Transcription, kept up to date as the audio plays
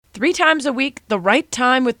3 times a week, The Right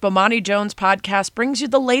Time with Bomani Jones podcast brings you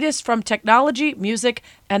the latest from technology, music,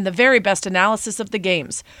 and the very best analysis of the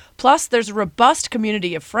games. Plus, there's a robust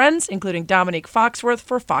community of friends, including Dominique Foxworth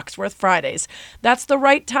for Foxworth Fridays. That's The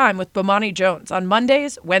Right Time with Bomani Jones on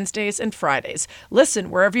Mondays, Wednesdays, and Fridays.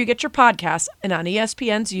 Listen wherever you get your podcasts and on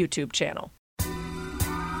ESPN's YouTube channel.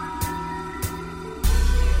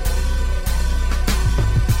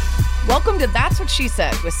 Welcome to That's What She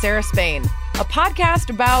Said with Sarah Spain, a podcast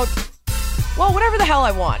about, well, whatever the hell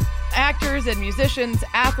I want. Actors and musicians,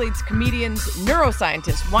 athletes, comedians,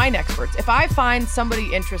 neuroscientists, wine experts. If I find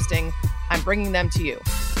somebody interesting, I'm bringing them to you.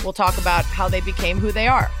 We'll talk about how they became who they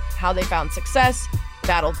are, how they found success,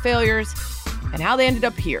 battled failures, and how they ended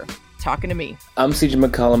up here, talking to me. I'm CJ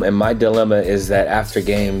McCollum, and my dilemma is that after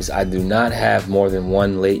games, I do not have more than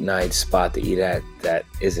one late night spot to eat at that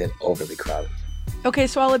isn't overly crowded. Okay,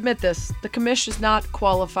 so I'll admit this. The commish is not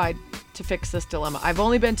qualified to fix this dilemma. I've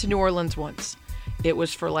only been to New Orleans once. It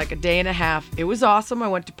was for like a day and a half. It was awesome. I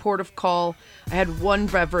went to Port of Call. I had one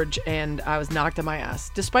beverage and I was knocked on my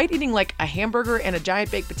ass. Despite eating like a hamburger and a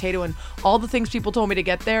giant baked potato and all the things people told me to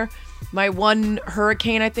get there, my one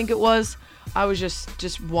hurricane, I think it was, I was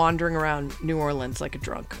just wandering around New Orleans like a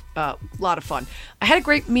drunk. A lot of fun. I had a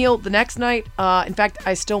great meal the next night. In fact,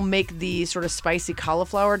 I still make the sort of spicy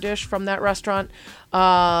cauliflower dish from that restaurant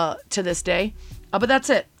to this day. But that's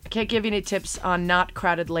it. I can't give you any tips on not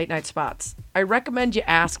crowded late night spots. I recommend you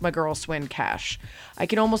ask my girl Swin Cash. I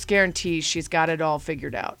can almost guarantee she's got it all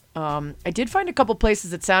figured out. I did find a couple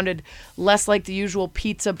places that sounded less like the usual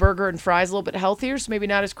pizza, burger, and fries, a little bit healthier, so maybe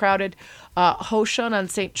not as crowded. Hoshan on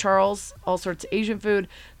St. Charles, all sorts of Asian food.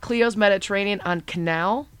 Cleo's Mediterranean on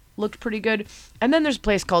Canal looked pretty good. And then there's a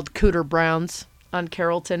place called Cooter Brown's on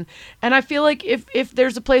Carrollton. And I feel like if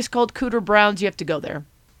there's a place called Cooter Brown's, you have to go there.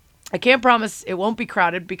 I can't promise it won't be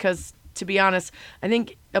crowded because, to be honest, I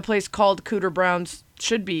think a place called Cooter Brown's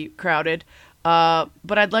should be crowded. But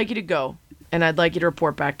I'd like you to go, and I'd like you to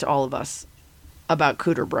report back to all of us about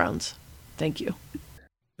Cooter Brown's. Thank you.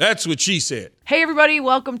 That's what she said. Hey, everybody.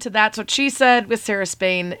 Welcome to That's What She Said with Sarah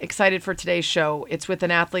Spain. Excited for today's show. It's with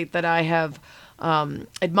an athlete that I have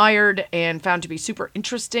admired and found to be super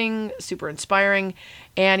interesting, super inspiring.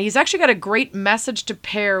 And he's actually got a great message to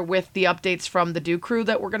pair with the updates from the Dew Crew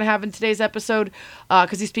that we're going to have in today's episode,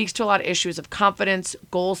 because he speaks to a lot of issues of confidence,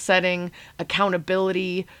 goal setting,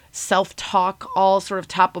 accountability, self-talk, all sort of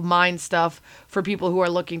top of mind stuff for people who are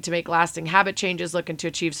looking to make lasting habit changes, looking to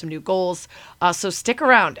achieve some new goals. So stick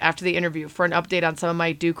around after the interview for an update on some of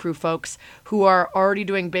my Dew Crew folks who are already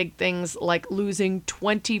doing big things like losing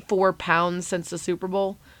 24 pounds since the Super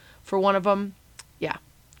Bowl for one of them. Yeah.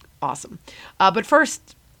 Awesome. But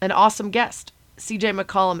first, an awesome guest. CJ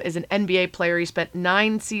McCollum is an NBA player. He spent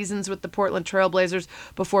 9 seasons with the Portland Trail Blazers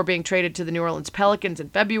before being traded to the New Orleans Pelicans in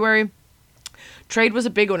February. Trade was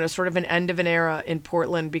a big one. It was sort of an end of an era in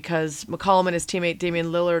Portland because McCollum and his teammate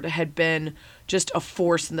Damian Lillard had been just a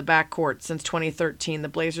force in the backcourt since 2013. The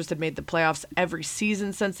Blazers had made the playoffs every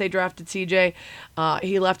season since they drafted CJ.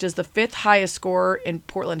 He left as the 5th highest scorer in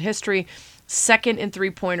Portland history, 2nd in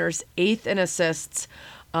three-pointers, 8th in assists.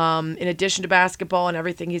 In addition to basketball and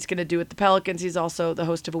everything he's going to do with the Pelicans, he's also the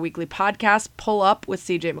host of a weekly podcast, Pull Up with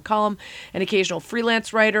CJ McCollum, an occasional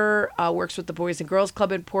freelance writer, works with the Boys and Girls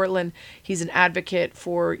Club in Portland. He's an advocate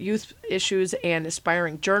for youth issues and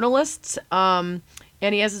aspiring journalists. And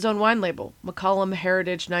he has his own wine label, McCollum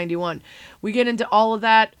Heritage 91. We get into all of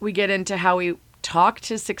that. We get into how he talked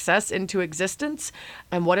his success into existence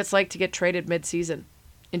and what it's like to get traded mid-season.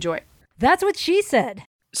 Enjoy. That's what she said.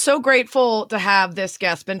 So grateful to have this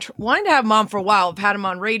guest. Been wanting to have him on for a while. I've had him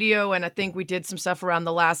on radio, and I think we did some stuff around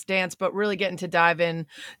The Last Dance, but really getting to dive in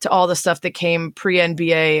to all the stuff that came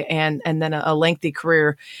pre-NBA and then a lengthy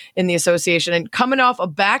career in the association. And coming off a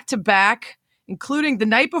back-to-back, including the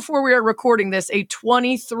night before we were recording this, a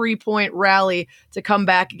 23-point rally to come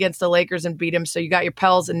back against the Lakers and beat them. So you got your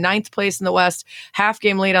Pels in 9th place in the West,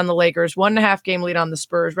 half-game lead on the Lakers, 1.5-game lead on the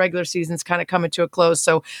Spurs. Regular season's kind of coming to a close.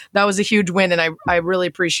 So that was a huge win, and I really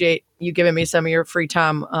appreciate you giving me some of your free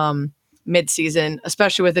time mid-season,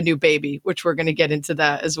 especially with a new baby, which we're going to get into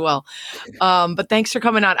that as well. But thanks for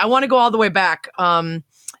coming on. I want to go all the way back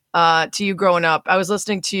to you growing up. I was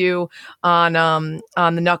listening to you on the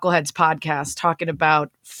Knuckleheads podcast talking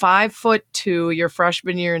about 5'2", your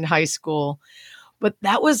freshman year in high school, but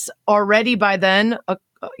that was already by then.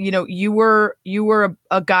 You were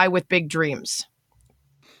a guy with big dreams,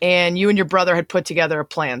 and you and your brother had put together a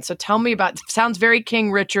plan. So tell me about. Sounds very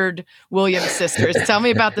King Richard Williams sisters. Tell me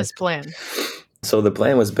about this plan. So the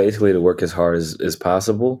plan was basically to work as hard as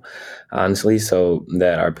possible, honestly, so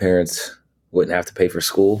that our parents wouldn't have to pay for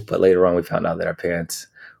school. But later on, we found out that our parents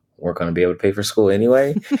weren't going to be able to pay for school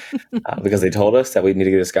anyway, because they told us that we need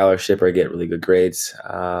to get a scholarship or get really good grades,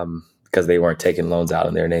 because they weren't taking loans out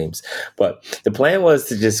in their names. But the plan was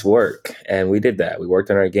to just work, and we did that. We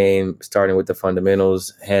worked on our game, starting with the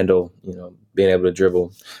fundamentals, handle, being able to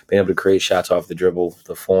dribble, being able to create shots off the dribble,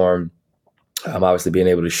 the form, obviously being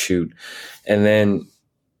able to shoot, and then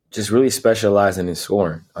just really specializing in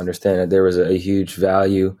scoring. Understand that there was a huge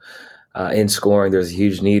value in scoring. There's a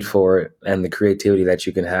huge need for it, and the creativity that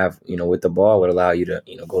you can have, with the ball would allow you to,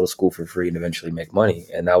 go to school for free and eventually make money.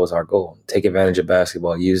 And that was our goal: take advantage of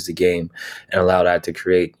basketball, use the game, and allow that to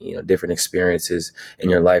create, different experiences in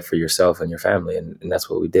your life for yourself and your family. And that's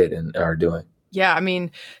what we did and are doing. Yeah,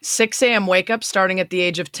 6 a.m. wake up starting at the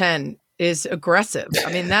age of 10 is aggressive.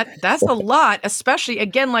 That's a lot, especially,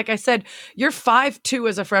 again, like I said, you're 5'2"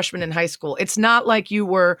 as a freshman in high school. It's not like you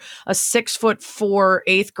were a 6'4"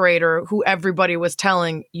 eighth grader who everybody was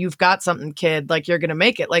telling, you've got something, kid, like you're going to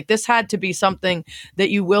make it. Like, this had to be something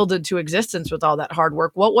that you willed into existence with all that hard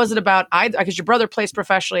work. What was it about, because your brother plays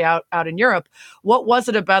professionally out in Europe, what was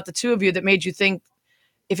it about the two of you that made you think,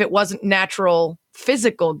 if it wasn't natural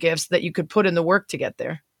physical gifts, that you could put in the work to get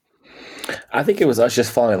there? I think it was us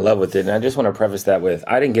just falling in love with it. And I just want to preface that with,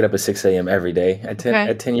 I didn't get up at 6 a.m. every day. At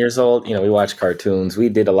 10 years old, we watched cartoons. We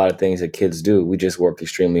did a lot of things that kids do. We just worked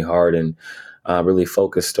extremely hard and really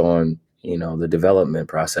focused on, the development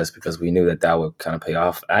process, because we knew that would kind of pay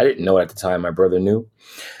off. I didn't know at the time. My brother knew.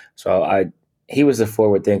 So he was a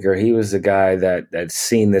forward thinker. He was the guy that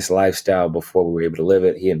seen this lifestyle before we were able to live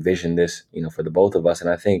it. He envisioned this, for the both of us. And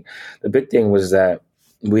I think the big thing was that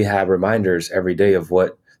we have reminders every day of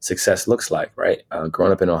what success looks like, right?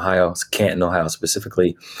 Growing up in Ohio, Canton, Ohio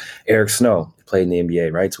specifically, Eric Snow played in the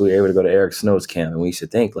NBA, right? So we were able to go to Eric Snow's camp, and we used to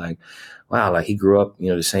think like, wow, like he grew up,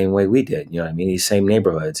 the same way we did. These same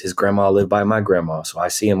neighborhoods. His grandma lived by my grandma, so I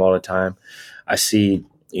see him all the time. I see,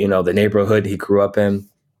 the neighborhood he grew up in,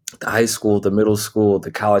 the high school, the middle school, the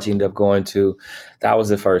college he ended up going to. That was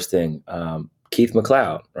the first thing. Keith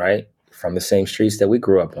McLeod, right? From the same streets that we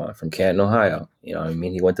grew up on, from Canton, Ohio.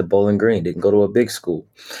 He went to Bowling Green, didn't go to a big school.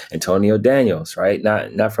 Antonio Daniels, right?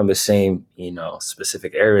 Not from the same,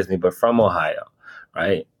 specific area as me, but from Ohio,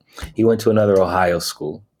 right? He went to another Ohio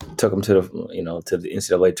school, took him to the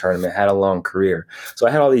NCAA tournament, had a long career. So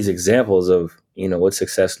I had all these examples of, what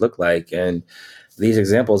success looked like. And these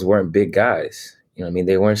examples weren't big guys.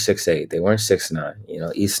 They weren't 6'8", they weren't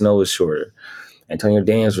 6'9". East Snow was shorter. Antonio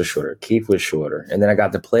Daniels was shorter. Keith was shorter. And then I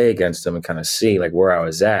got to play against them and kind of see like where I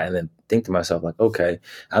was at, and then think to myself like, okay,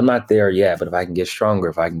 I'm not there yet, but if I can get stronger,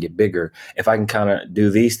 if I can get bigger, if I can kind of do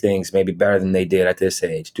these things maybe better than they did at this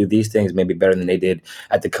age, do these things maybe better than they did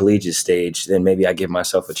at the collegiate stage, then maybe I give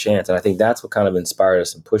myself a chance. And I think that's what kind of inspired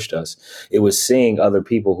us and pushed us. It was seeing other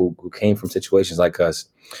people who came from situations like us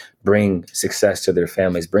bring success to their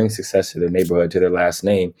families, bring success to their neighborhood, to their last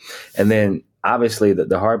name. And then obviously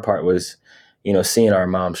the hard part was, seeing our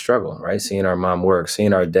mom struggle, right? Seeing our mom work,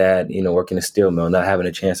 seeing our dad, work in a steel mill, not having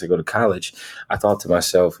a chance to go to college. I thought to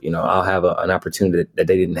myself, I'll have an opportunity that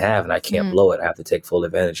they didn't have, and I can't blow it. I have to take full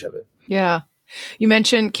advantage of it. Yeah. You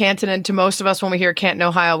mentioned Canton, and to most of us, when we hear Canton,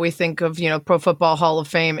 Ohio, we think of, Pro Football Hall of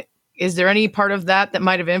Fame. Is there any part of that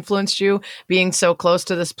might have influenced you, being so close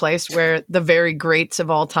to this place where the very greats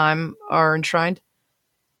of all time are enshrined?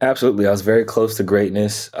 Absolutely. I was very close to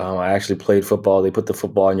greatness. I actually played football. They put the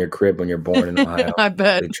football in your crib when you're born in Ohio. I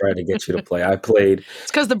bet. They tried to get you to play. I played.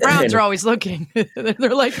 It's because the Browns are always looking.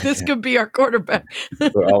 They're like, this could be our quarterback.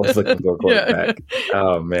 We're always looking for a quarterback. Yeah.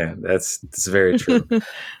 Oh, man, that's very true.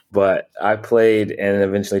 But I played and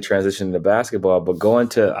eventually transitioned into basketball. But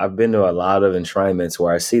I've been to a lot of enshrinements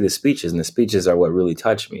where I see the speeches, and the speeches are what really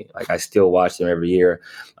touch me. Like, I still watch them every year.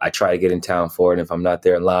 I try to get in town for it. And if I'm not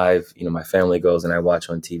there live, my family goes and I watch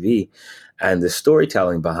on TV. And the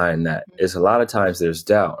storytelling behind that is a lot of times there's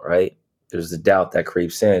doubt, right? There's the doubt that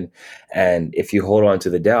creeps in. And if you hold on to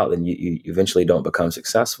the doubt, then you eventually don't become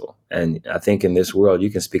successful. And I think in this world, you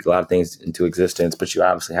can speak a lot of things into existence, but you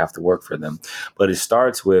obviously have to work for them. But it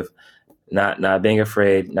starts with not being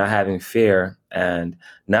afraid, not having fear, and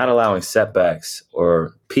not allowing setbacks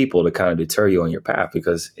or people to kind of deter you on your path,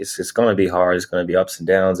 because it's going to be hard. It's going to be ups and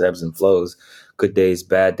downs, ebbs and flows, good days,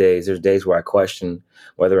 bad days. There's days where I question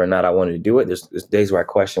whether or not I wanted to do it. There's days where I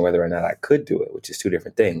question whether or not I could do it, which is two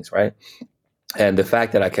different things, right? And the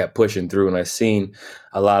fact that I kept pushing through, and I've seen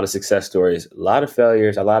a lot of success stories, a lot of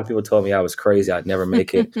failures. A lot of people told me I was crazy. I'd never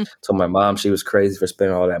make it. Told my mom she was crazy for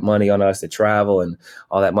spending all that money on us to travel and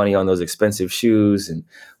all that money on those expensive shoes. And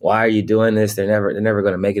why are you doing this? They're never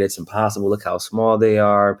going to make it. It's impossible. Look how small they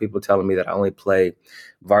are. People telling me that I only play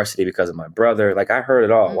varsity because of my brother. Like, I heard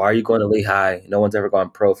it all. Why are you going to Lehigh? No one's ever gone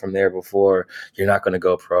pro from there before. You're not going to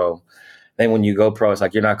go pro. Then when you go pro, it's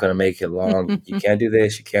like, you're not going to make it long. You can't do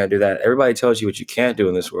this. You can't do that. Everybody tells you what you can't do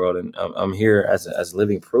in this world. And I'm here as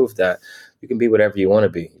living proof that you can be whatever you want to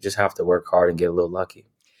be. You just have to work hard and get a little lucky.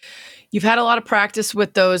 You've had a lot of practice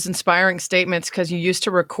with those inspiring statements because you used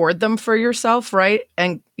to record them for yourself, right?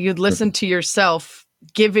 And you'd listen to yourself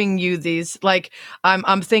giving you these, like,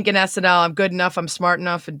 I'm thinking SNL, I'm good enough, I'm smart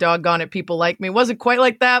enough, and doggone it, people like me. It wasn't quite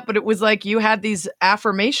like that, but it was like you had these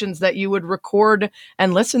affirmations that you would record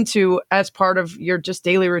and listen to as part of your just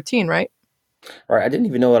daily routine, right? Right. I didn't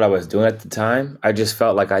even know what I was doing at the time. I just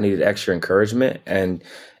felt like I needed extra encouragement. And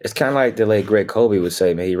it's kind of like the late great Kobe would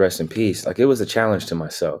say, may he rest in peace. Like, it was a challenge to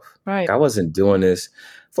myself. Right. Like, I wasn't doing this.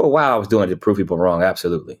 For a while, I was doing it to prove people wrong.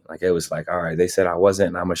 Absolutely. Like, it was like, all right, they said I wasn't,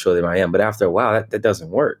 and I'm going to show them I am. But after a while, that doesn't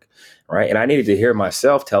work. Right. And I needed to hear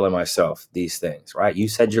myself telling myself these things. Right. You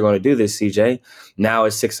said you're going to do this, CJ. Now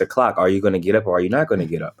it's 6 o'clock. Are you going to get up or are you not going to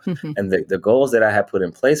get up? And the goals that I had put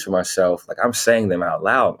in place for myself, like, I'm saying them out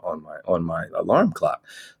loud on my alarm clock.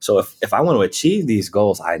 So if I want to achieve these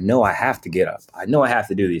goals, I know I have to get up. I know I have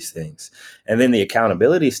to do these things. And then the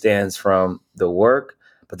accountability stands from the work,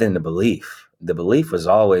 but then the belief. The belief was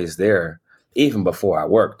always there. Even before I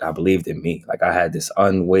worked, I believed in me. Like, I had this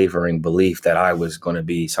unwavering belief that I was going to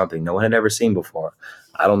be something no one had ever seen before.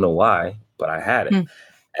 I don't know why, but I had it.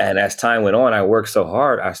 And as time went on, I worked so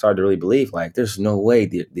hard, I started to really believe, like, there's no way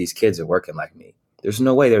these kids are working like me. There's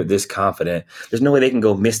no way they're this confident. There's no way they can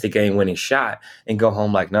go miss the game-winning shot and go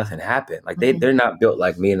home like nothing happened. Like, they're not built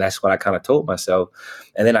like me, and that's what I kind of told myself.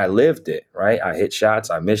 And then I lived it, right? I hit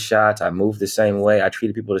shots, I missed shots, I moved the same way, I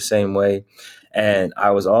treated people the same way. And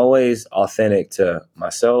I was always authentic to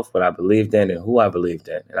myself, what I believed in and who I believed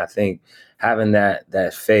in. And I think having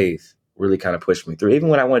that faith really kind of pushed me through. Even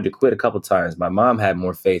when I wanted to quit a couple of times, my mom had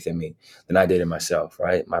more faith in me than I did in myself,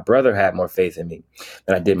 right? My brother had more faith in me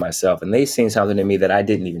than I did myself. And they seen something in me that I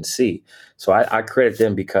didn't even see. So I credit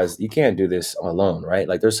them, because you can't do this alone, right?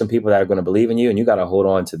 Like, there's some people that are going to believe in you, and you got to hold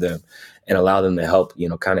on to them and allow them to help,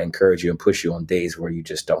 kind of encourage you and push you on days where you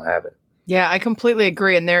just don't have it. Yeah, I completely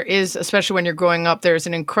agree. And there is, especially when you're growing up, there's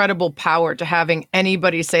an incredible power to having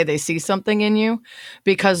anybody say they see something in you,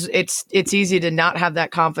 because it's easy to not have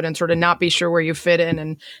that confidence or to not be sure where you fit in.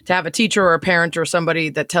 And to have a teacher or a parent or somebody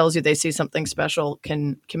that tells you they see something special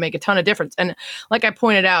can make a ton of difference. And like I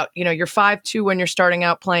pointed out, you're 5'2" when you're starting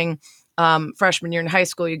out playing freshman year in high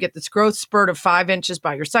school. You get this growth spurt of 5 inches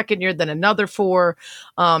by your second year, then another 4.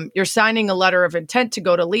 You're signing a letter of intent to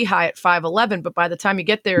go to Lehigh at 5'11", but by the time you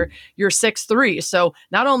get there, you're 6'3". So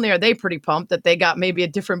not only are they pretty pumped that they got maybe a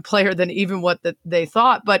different player than even what they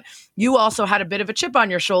thought, but you also had a bit of a chip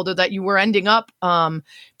on your shoulder that you were ending up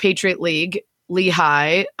Patriot League,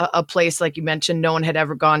 Lehigh, a place, like you mentioned, no one had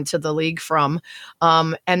ever gone to the league from.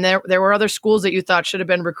 And there were other schools that you thought should have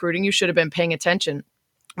been recruiting. You should have been paying attention.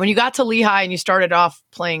 When you got to Lehigh and you started off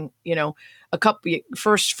playing, a couple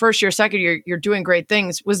first year, second year, you're doing great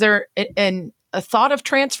things. Was there a thought of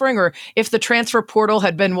transferring, or if the transfer portal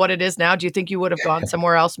had been what it is now, do you think you would have gone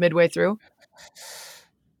somewhere else midway through?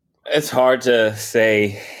 It's hard to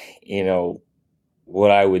say,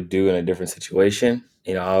 what I would do in a different situation.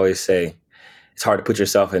 I always say it's hard to put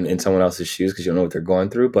yourself in someone else's shoes because you don't know what they're going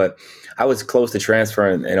through. But I was close to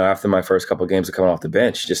transferring, after my first couple of games of coming off the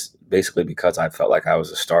bench, just basically because I felt like I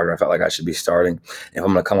was a starter. I felt like I should be starting. If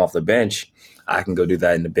I'm going to come off the bench, I can go do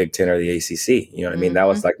that in the Big Ten or the ACC. You know what I mean? That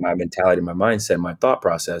was like my mentality, my mindset, my thought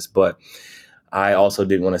process. But I also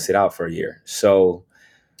didn't want to sit out for a year. So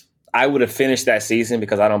I would have finished that season,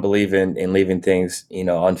 because I don't believe in leaving things,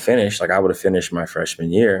 unfinished. Like, I would have finished my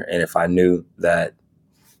freshman year. And if I knew that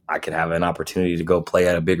I could have an opportunity to go play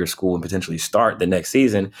at a bigger school and potentially start the next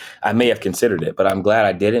season, I may have considered it. But I'm glad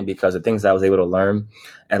I didn't, because the things I was able to learn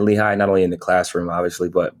at Lehigh, not only in the classroom, obviously,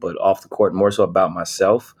 but off the court, more so about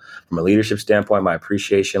myself from a leadership standpoint. My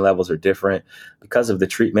appreciation levels are different because of the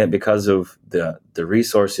treatment, because of the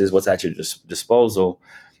resources, what's at your disposal.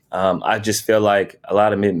 I just feel like a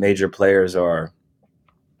lot of mid-major players are,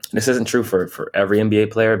 this isn't true for every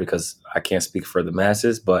NBA player, because I can't speak for the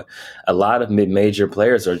masses, but a lot of mid-major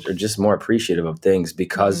players are just more appreciative of things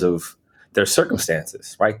because of their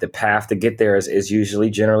circumstances, right? The path to get there is usually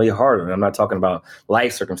generally harder. And I'm not talking about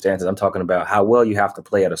life circumstances. I'm talking about how well you have to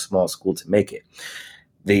play at a small school to make it.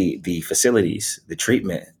 The facilities, the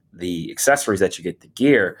treatment, the accessories that you get, the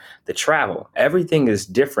gear, the travel, everything is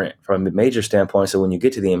different from a major standpoint. So when you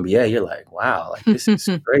get to the NBA, you're like, wow, like this is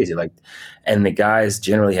crazy. Like, and the guys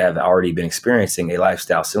generally have already been experiencing a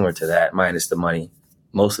lifestyle similar to that, minus the money,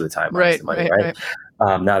 most of the time, minus the money, right?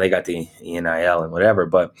 Now they got the NIL and whatever,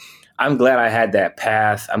 but I'm glad I had that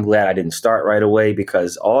path. I'm glad I didn't start right away,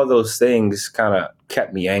 because all those things kind of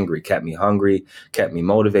kept me angry, kept me hungry, kept me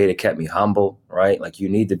motivated, kept me humble, right? Like, you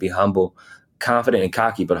need to be humble, confident and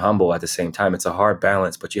cocky, but humble at the same time. It's a hard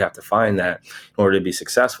balance, but you have to find that in order to be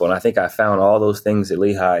successful. And I think I found all those things at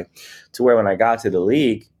Lehigh, to where when I got to the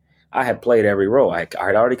league, I had played every role. I had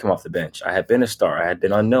already come off the bench. I had been a star. I had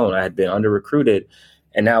been unknown. I had been under-recruited.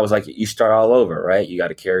 And now it was like you start all over, right? You got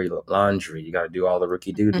to carry laundry. You got to do all the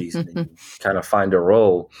rookie duties. And then you kind of find a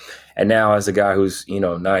role. And now, as a guy who's,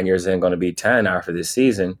 9 years in, going to be 10 after this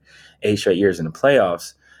season, 8 straight years in the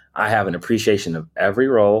playoffs, I have an appreciation of every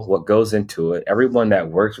role, what goes into it. Everyone that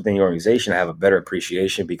works within the organization, I have a better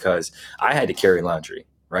appreciation, because I had to carry laundry,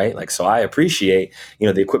 right? Like, so I appreciate,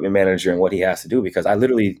 the equipment manager and what he has to do, because I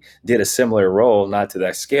literally did a similar role, not to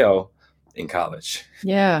that scale, in college.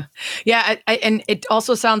 Yeah. And it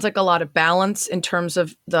also sounds like a lot of balance in terms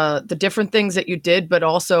of the different things that you did, but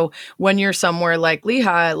also when you're somewhere like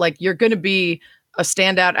Lehigh, like, you're going to be a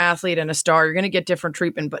standout athlete and a star. You're going to get different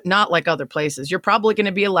treatment, but not like other places. You're probably going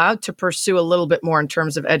to be allowed to pursue a little bit more in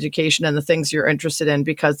terms of education and the things you're interested in,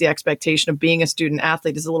 because the expectation of being a student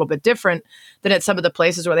athlete is a little bit different than at some of the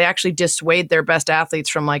places where they actually dissuade their best athletes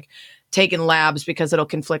from, like, taking labs because it'll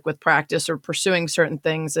conflict with practice or pursuing certain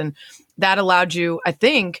things. And that allowed you, I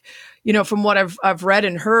think, from what I've read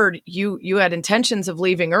and heard, you had intentions of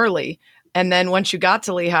leaving early. And then once you got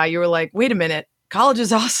to Lehigh, you were like, wait a minute, college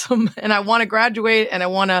is awesome. And I want to graduate. And I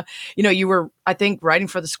want to, you were, I think, writing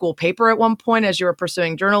for the school paper at one point as you were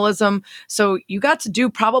pursuing journalism. So you got to do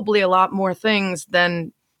probably a lot more things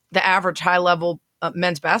than the average high level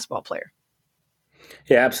men's basketball player.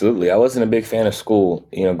 Yeah, absolutely. I wasn't a big fan of school,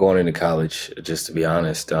 going into college, just to be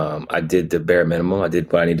honest. I did the bare minimum. I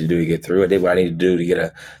did what I needed to do to get through. I did what I needed to do to get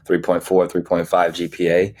a 3.4, 3.5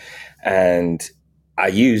 GPA. And I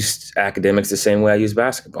used academics the same way I used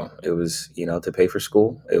basketball. It was, to pay for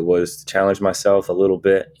school. It was to challenge myself a little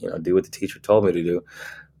bit, do what the teacher told me to do.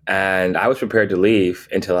 And I was prepared to leave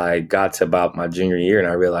until I got to about my junior year. And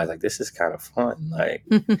I realized, like, this is kind of fun. Like,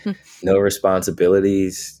 no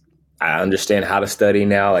responsibilities. I understand how to study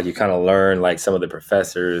now. Like, you kind of learn, like, some of the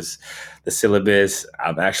professors, the syllabus.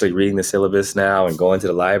 I'm actually reading the syllabus now and going to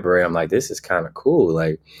the library. I'm like, this is kind of cool.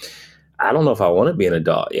 Like, I don't know if I want to be an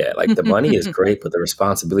adult yet. Like, the money is great, but the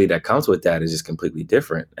responsibility that comes with that is just completely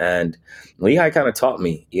different. And Lehigh kind of taught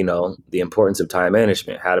me, the importance of time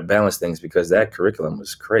management, how to balance things, because that curriculum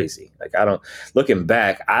was crazy. Like, looking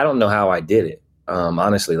back, I don't know how I did it.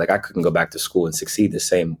 Honestly, like, I couldn't go back to school and succeed the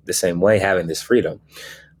same way, having this freedom.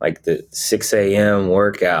 Like, the 6 a.m.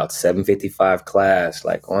 workout, 7:55 class,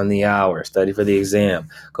 like, on the hour, study for the exam,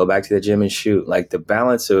 go back to the gym and shoot. Like, the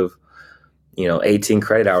balance of, 18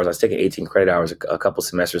 credit hours. I was taking 18 credit hours a couple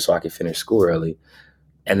semesters so I could finish school early.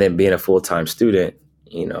 And then being a full-time student,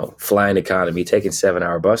 flying economy, taking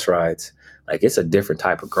 7-hour bus rides. Like, it's a different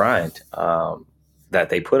type of grind that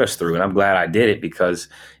they put us through. And I'm glad I did it, because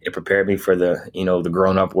it prepared me for the, the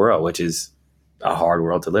grown-up world, which is a hard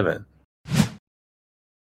world to live in.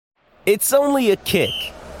 It's only a kick,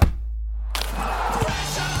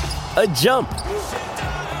 a jump,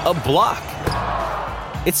 a block.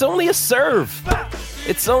 It's only a serve.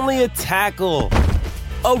 It's only a tackle,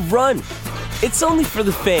 a run. It's only for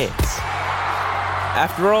the fans.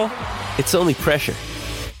 After all, it's only pressure.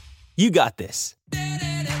 You got this.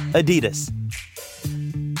 Adidas.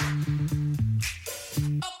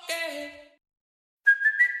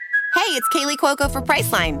 Hey, it's Kaylee Cuoco for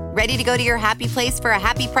Priceline. Ready to go to your happy place for a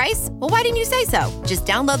happy price? Well, why didn't you say so? Just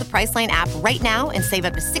download the Priceline app right now and save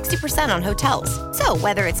up to 60% on hotels. So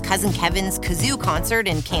whether it's Cousin Kevin's Kazoo Concert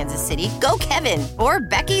in Kansas City, go Kevin, or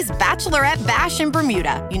Becky's Bachelorette Bash in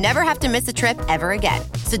Bermuda, you never have to miss a trip ever again.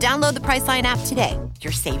 So download the Priceline app today.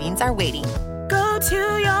 Your savings are waiting. Go to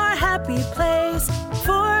your happy place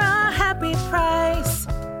for a happy price.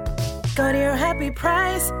 Go to your happy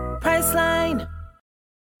price, Priceline.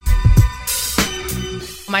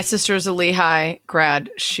 My sister is a Lehigh grad.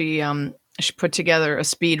 She put together a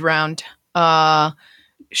speed round.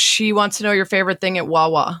 She wants to know your favorite thing at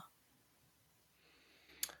Wawa.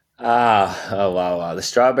 Wawa. The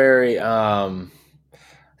strawberry. I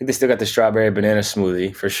think they still got the strawberry banana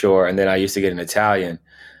smoothie for sure. And then I used to get an Italian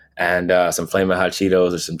and some Flamin' Hot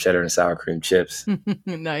Cheetos or some cheddar and sour cream chips.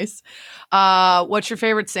 Nice. What's your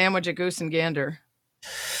favorite sandwich at Goose and Gander?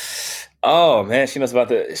 Oh man, she knows about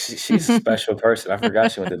she's a special person. I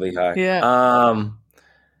forgot she went to Lehigh. Yeah.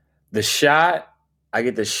 The shot. I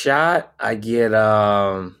get the shot. I get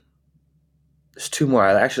there's two more.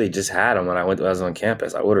 I actually just had them when I was on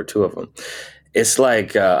campus. I ordered two of them. It's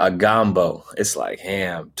like a gumbo. It's like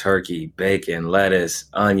ham, turkey, bacon, lettuce,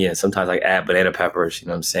 onion. Sometimes I add banana peppers. You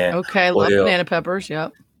know what I'm saying? Okay, love banana peppers.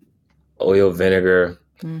 Yep. Oil, vinegar,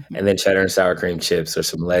 and then cheddar and sour cream chips or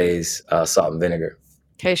some Lay's salt and vinegar.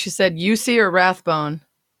 Okay, she said UC or Rathbone?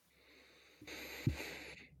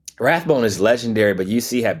 Rathbone is legendary, but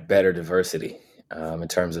UC had better diversity in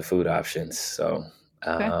terms of food options. So,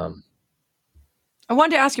 okay. I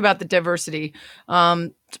wanted to ask you about the diversity.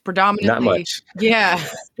 It's predominantly not much. Yeah.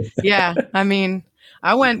 Yeah. I mean,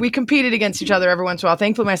 we competed against each other every once in a while.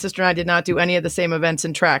 Thankfully, my sister and I did not do any of the same events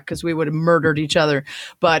in track because we would have murdered each other.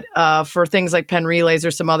 But for things like Penn Relays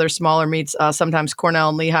or some other smaller meets, sometimes Cornell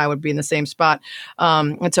and Lehigh would be in the same spot.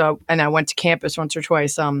 And I went to campus once or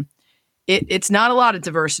twice. It's not a lot of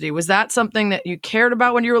diversity. Was that something that you cared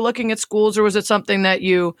about when you were looking at schools, or was it something that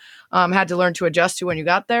you had to learn to adjust to when you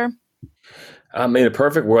got there? In a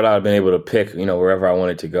perfect world, I would have been able to pick, wherever I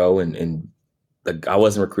wanted to go. And I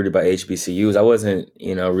wasn't recruited by HBCUs. I wasn't,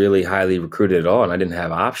 really highly recruited at all. And I didn't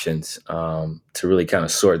have options to really kind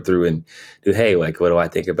of sort through and do, hey, like, what do I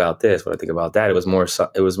think about this? What do I think about that? It was more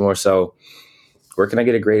so, where can I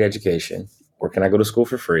get a great education? Where can I go to school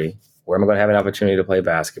for free? Where am I going to have an opportunity to play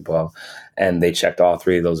basketball? And they checked all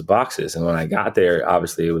three of those boxes. And when I got there,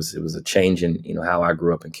 obviously it was a change in, how I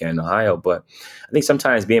grew up in Canton, Ohio. But I think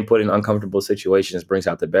sometimes being put in uncomfortable situations brings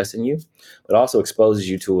out the best in you, but also exposes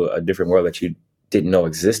you to a different world that you didn't know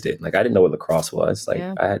existed. Like, I didn't know what lacrosse was. Like,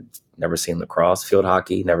 yeah. I had never seen lacrosse, field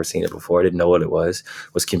hockey, never seen it before. I didn't know what it was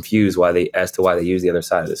confused as to why they use the other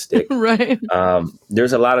side of the stick. Right.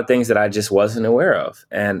 There's a lot of things that I just wasn't aware of,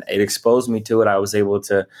 and it exposed me to it. I was able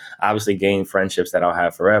to obviously gain friendships that I'll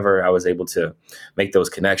have forever. I was able to make those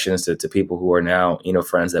connections to people who are now,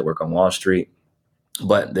 friends that work on Wall Street.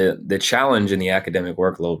 But the challenge in the academic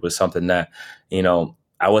workload was something that,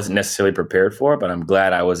 I wasn't necessarily prepared for, but I'm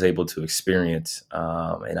glad I was able to experience.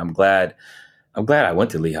 And I'm glad I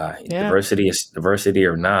went to Lehigh. Yeah. Diversity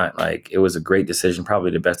or not, like, it was a great decision,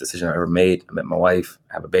 probably the best decision I ever made. I met my wife,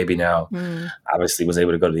 I have a baby now. Obviously was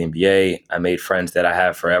able to go to the NBA. I made friends that I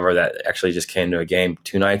have forever that actually just came to a game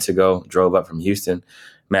 2 nights ago, drove up from Houston.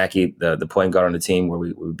 Mackey, the point guard on the team where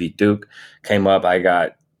we beat Duke, came up. I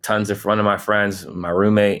got tons of one of my friends, my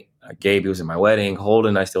roommate, Gabe, he was in my wedding.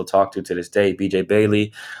 Holden, I still talk to this day. BJ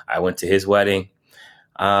Bailey, I went to his wedding.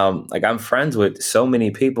 I'm friends with so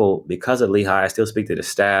many people because of Lehigh. I still speak to the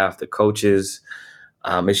staff, the coaches.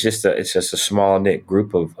 It's just a small knit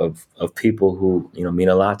group of people who mean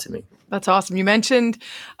a lot to me. That's awesome. You mentioned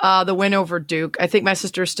the win over Duke. I think my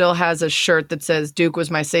sister still has a shirt that says Duke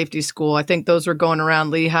was my safety school. I think those were going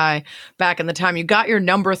around Lehigh back in the time. You got your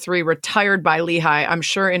number 3 retired by Lehigh, I'm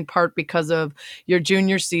sure in part because of your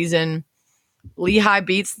junior season. Lehigh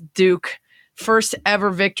beats Duke. First ever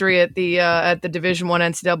victory at the Division I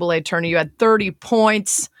NCAA tourney. You had 30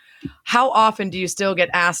 points. How often do you still get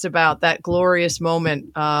asked about that glorious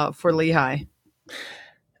moment for Lehigh?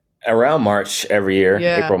 Around March every year,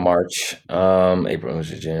 yeah. April, March,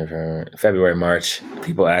 January, February, March.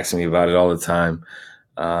 People ask me about it all the time.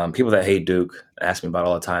 People that hate Duke ask me about it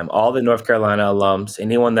all the time. All the North Carolina alums,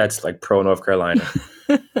 anyone that's like pro North Carolina,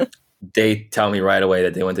 they tell me right away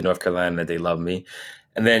that they went to North Carolina, that they love me.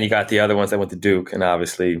 And then you got the other ones that went to Duke, and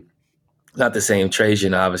obviously not the same.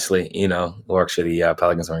 Trajan, obviously, works for the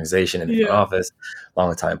Pelicans organization in the front office,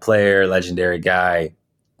 long-time player, legendary guy.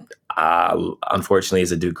 Unfortunately,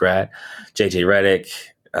 is a Duke grad. JJ Redick,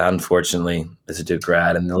 unfortunately, is a Duke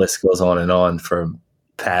grad, and the list goes on and on, from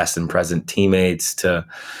past and present teammates to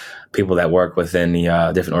people that work within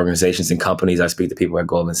the different organizations and companies. I speak to people at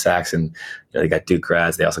Goldman Sachs, and they got Duke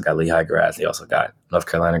grads. They also got Lehigh grads. They also got North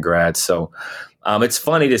Carolina grads. So it's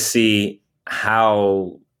funny to see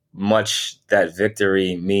how much that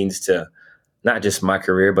victory means to not just my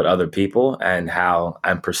career, but other people, and how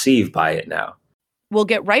I'm perceived by it now. We'll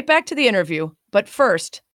get right back to the interview, but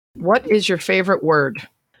first, what is your favorite word?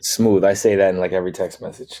 Smooth. I say that in like every text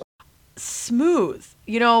message. Smooth.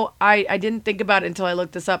 I didn't think about it until I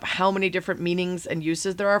looked this up, how many different meanings and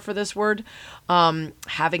uses there are for this word.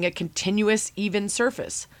 Having a continuous, even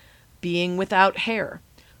surface, being without hair,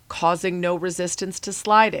 causing no resistance to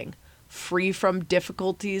sliding, free from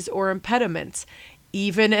difficulties or impediments,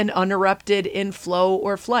 even and uninterrupted in flow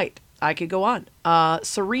or flight. I could go on.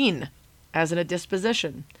 Serene, as in a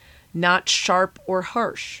disposition, not sharp or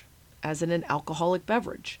harsh, as in an alcoholic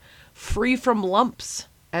beverage, free from lumps,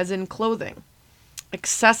 as in clothing,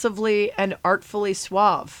 excessively and artfully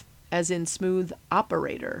suave, as in smooth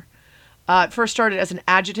operator. It first started as an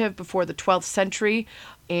adjective before the 12th century,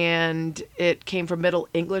 and it came from Middle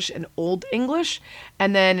English and Old English.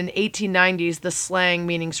 And then in 1890s, the slang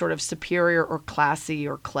meaning sort of superior or classy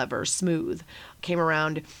or clever, smooth, came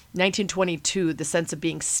around. 1922, the sense of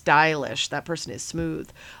being stylish, that person is smooth,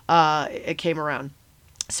 it came around.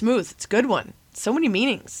 Smooth, it's a good one. So many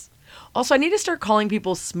meanings. Also, I need to start calling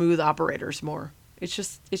people smooth operators more. It's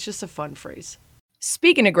just a fun phrase.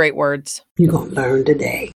 Speaking of great words, you're going to learn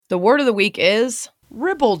today. The word of the week is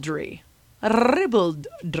ribaldry.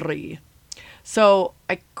 Ribaldry. So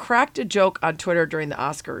I cracked a joke on Twitter during the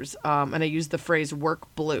Oscars, and I used the phrase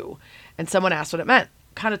work blue. And someone asked what it meant.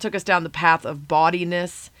 Kind of took us down the path of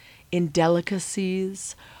bawdiness,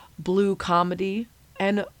 indelicacies, blue comedy,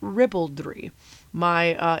 and ribaldry.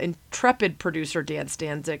 My intrepid producer, Dan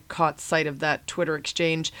Stanzik, caught sight of that Twitter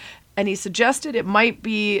exchange, and he suggested it might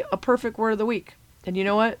be a perfect word of the week. And you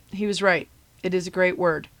know what? He was right. It is a great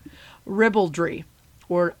word. Ribaldry,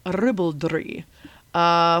 or ribaldry,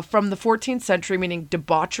 from the 14th century, meaning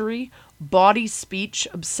debauchery, bawdy speech,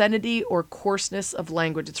 obscenity, or coarseness of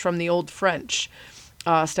language. It's from the Old French,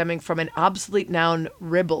 stemming from an obsolete noun,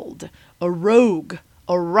 ribald, a rogue,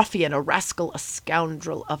 a ruffian, a rascal, a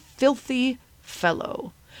scoundrel, a filthy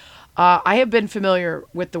fellow. I have been familiar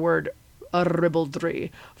with the word a ribaldry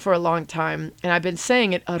for a long time, and I've been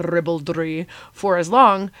saying it a ribaldry for as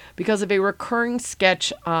long because of a recurring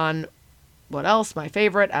sketch on, what else, my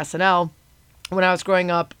favorite, SNL, when I was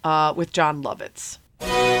growing up with Jon Lovitz.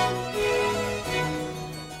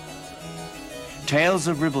 Tales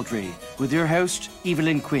of Ribaldry with your host,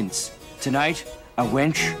 Evelyn Quince. Tonight, a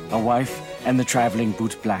wench, a wife, and the travelling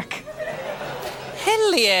boot black.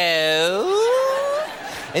 Hello,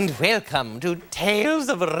 and welcome to Tales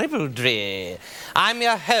of Ribaldry. I'm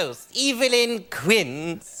your host, Evelyn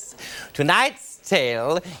Quince. Tonight's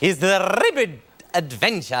tale is the ribbed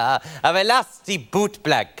adventure of a lusty boot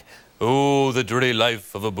black. Oh, the dreary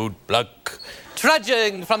life of a boot black.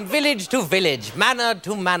 Trudging from village to village, manor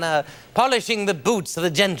to manor, polishing the boots of the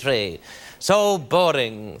gentry. So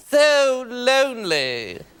boring, so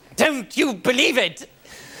lonely. Don't you believe it?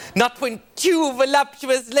 Not when two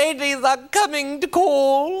voluptuous ladies are coming to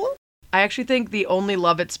call. I actually think the only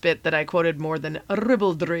Lovitz bit that I quoted more than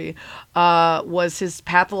ribaldry was his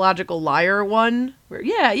pathological liar one, where,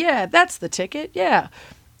 yeah, that's the ticket, yeah.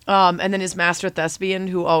 And then his master thespian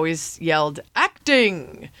who always yelled,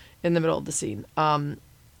 acting, in the middle of the scene.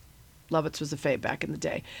 Lovitz was a fave back in the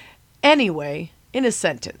day. Anyway, in a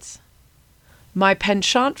sentence, my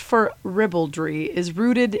penchant for ribaldry is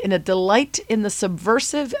rooted in a delight in the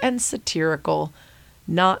subversive and satirical,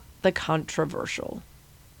 not the controversial.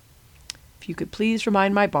 If you could please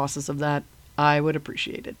remind my bosses of that, I would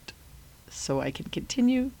appreciate it, so I can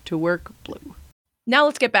continue to work blue. Now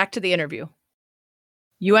let's get back to the interview.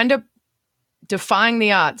 You end up defying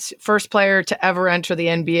the odds. First player to ever enter the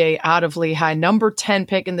NBA out of Lehigh, number 10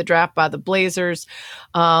 pick in the draft by the Blazers.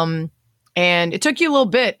 And it took you a little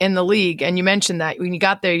bit in the league. And you mentioned that when you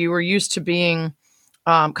got there, you were used to being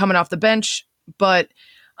coming off the bench. But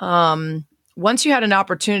once you had an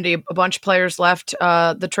opportunity, a bunch of players left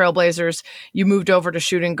the Trailblazers. You moved over to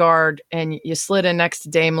shooting guard and you slid in next to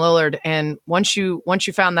Dame Lillard. And once you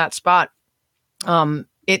found that spot,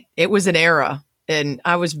 it was an era. And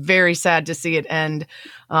I was very sad to see it end.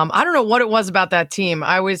 I don't know what it was about that team.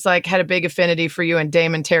 I always had a big affinity for you and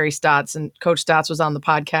Dame and Terry Stotts, and Coach Stotts was on the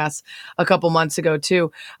podcast a couple months ago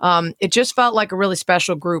too. It just felt like a really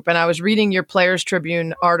special group. And I was reading your Players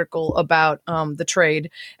Tribune article about the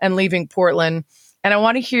trade and leaving Portland. And I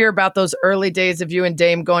want to hear about those early days of you and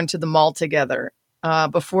Dame going to the mall together.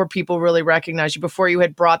 Before people really recognized you, before you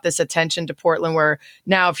had brought this attention to Portland, where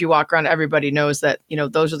now if you walk around, everybody knows that,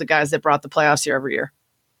 those are the guys that brought the playoffs here every year.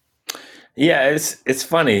 Yeah, it's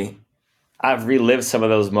funny. I've relived some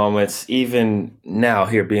of those moments, even now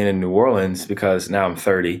here being in New Orleans, because now I'm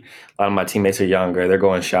 30. A lot of my teammates are younger. They're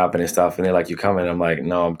going shopping and stuff. And they're like, you coming? I'm like,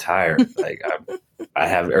 no, I'm tired. I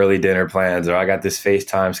have early dinner plans, or I got this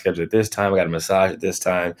FaceTime scheduled at this time. I got a massage at this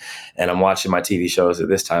time, and I'm watching my TV shows at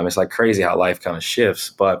this time. It's crazy how life kind of shifts.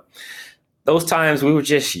 But those times we were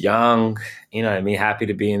just young, happy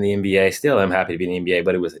to be in the NBA. Still am happy to be in the NBA,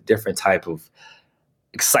 but it was a different type of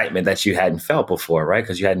excitement that you hadn't felt before, right?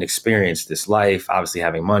 Because you hadn't experienced this life, obviously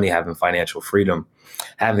having money, having financial freedom,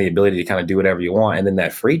 having the ability to kind of do whatever you want. And then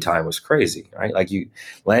that free time was crazy, right? You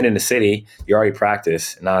land in the city, you already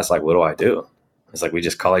practice, and now it's what do I do? It's we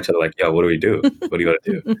just call each other yo, what do we do? What do you want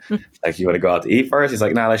to do? You want to go out to eat first? He's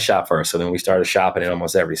nah, let's shop first. So then we started shopping in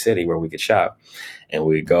almost every city where we could shop. And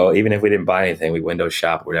we go, even if we didn't buy anything, we window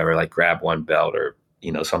shop, whatever, grab one belt or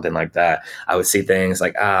something like that. I would see things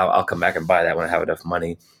like, I'll come back and buy that when I have enough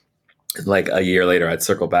money. Like a year later, I'd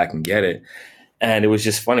circle back and get it. And it was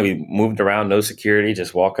just funny. We moved around, no security,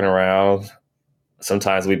 just walking around.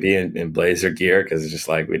 Sometimes we'd be in blazer gear because it's just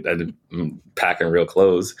like we had packing real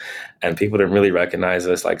clothes, and people didn't really recognize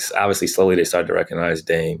us. Like, obviously, slowly they started to recognize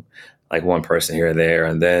Dame, like one person here or there,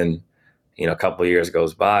 and then a couple of years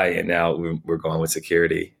goes by, and now we're going with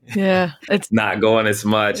security. Yeah, it's not going as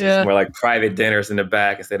much. Yeah. It's more like private dinners in the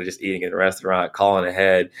back instead of just eating in a restaurant, calling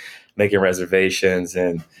ahead, making reservations,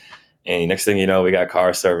 and next thing you know, we got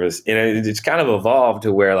car service. It's kind of evolved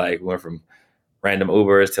to where like we went from random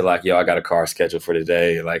Ubers to like, I got a car scheduled for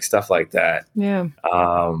today, like stuff like that. Yeah.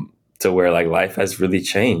 To where like life has really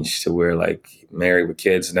changed to where like married with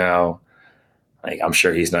kids now, like I'm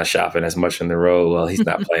sure he's not shopping as much on the road. Well, he's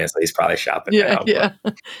not playing, so he's probably shopping now. Yeah.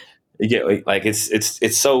 You get like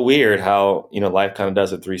it's so weird how life kind of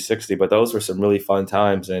does a 360. But those were some really fun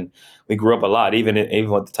times, and we grew up a lot. Even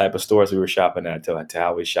with the type of stores we were shopping at to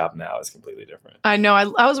how we shop now is completely different. I know.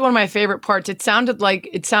 That was one of my favorite parts. It sounded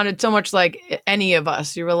so much like any of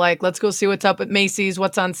us. You were like, let's go see what's up at Macy's,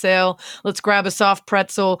 what's on sale. Let's grab a soft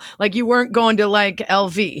pretzel. Like you weren't going to like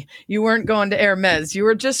LV. You weren't going to Hermes. You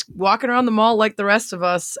were just walking around the mall like the rest of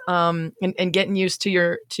us, and getting used to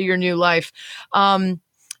your new life.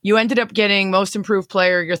 You ended up getting Most Improved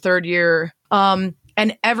Player your third year.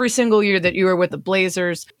 And every single year that you were with the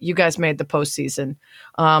Blazers, you guys made the postseason.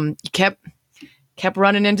 You kept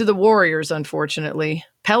running into the Warriors, unfortunately.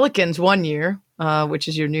 Pelicans 1 year, which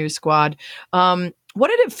is your new squad. What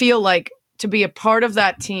did it feel like to be a part of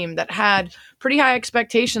that team that had pretty high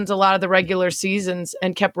expectations a lot of the regular seasons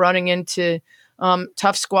and kept running into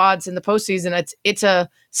tough squads in the postseason? It's a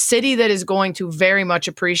city that is going to very much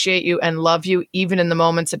appreciate you and love you, even in the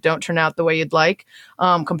moments that don't turn out the way you'd like,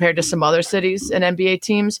 compared to some other cities and NBA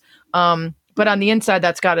teams. But on the inside,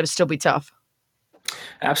 that's got to still be tough.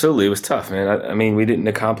 Absolutely. It was tough, man. I mean, we didn't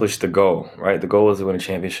accomplish the goal, right? The goal was to win a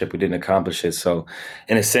championship. We didn't accomplish it. So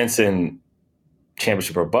in a sense, in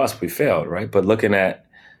championship or bust, we failed, right? But looking at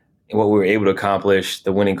what we were able to accomplish,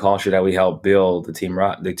 the winning culture that we helped build, the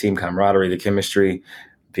team camaraderie, the chemistry,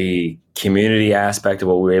 the community aspect of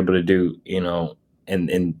what we were able to do,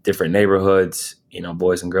 in different neighborhoods,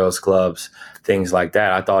 boys and girls clubs, things like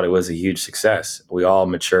that. I thought it was a huge success. We all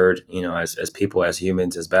matured, as people, as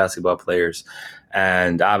humans, as basketball players.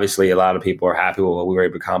 And obviously a lot of people are happy with what we were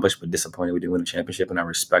able to accomplish, but disappointed we didn't win a championship. And I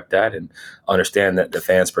respect that and understand that the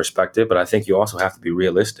fans' perspective. But I think you also have to be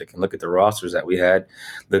realistic and look at the rosters that we had,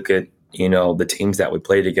 look at, the teams that we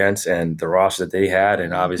played against and the roster that they had.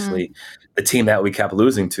 And obviously the team that we kept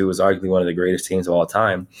losing to was arguably one of the greatest teams of all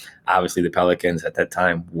time. Obviously the Pelicans at that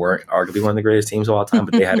time weren't arguably one of the greatest teams of all time,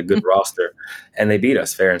 but they had a good roster and they beat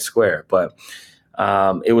us fair and square. But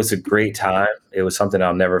it was a great time. It was something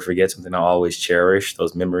I'll never forget, something I'll always cherish.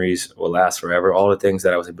 Those memories will last forever. All the things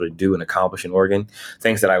that I was able to do and accomplish in Oregon,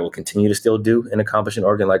 things that I will continue to still do and accomplish in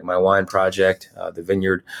Oregon, like my wine project, the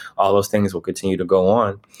vineyard, all those things will continue to go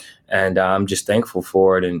on. And I'm just thankful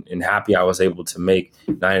for it and happy I was able to make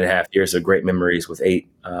 9.5 years of great memories with 8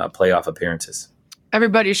 playoff appearances.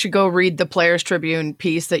 Everybody should go read the Players Tribune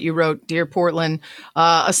piece that you wrote, Dear Portland,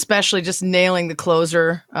 especially just nailing the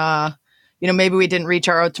closer. Maybe we didn't reach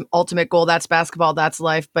our ultimate goal. That's basketball. That's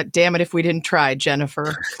life. But damn it if we didn't try,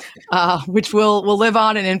 Jennifer, which will live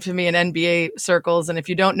on in infamy in NBA circles. And if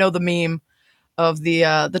you don't know the meme of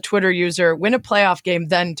the Twitter user, win a playoff game,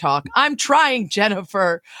 then talk. I'm trying,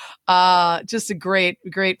 Jennifer. Just a great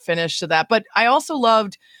finish to that. But I also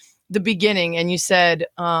loved the beginning. And you said,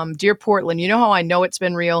 Dear Portland, you know how I know it's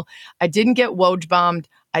been real? I didn't get Woj bombed.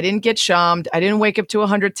 I didn't get shammed. I didn't wake up to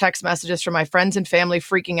 100 text messages from my friends and family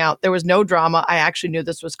freaking out. There was no drama. I actually knew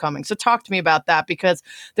this was coming. So talk to me about that, because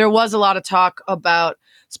there was a lot of talk about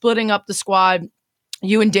splitting up the squad.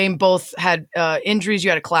 You and Dame both had injuries. You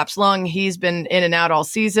had a collapsed lung. He's been in and out all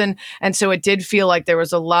season. And so it did feel like there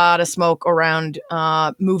was a lot of smoke around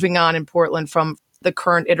moving on in Portland from the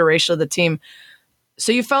current iteration of the team.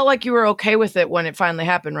 So you felt like you were okay with it when it finally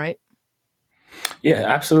happened, right? Yeah,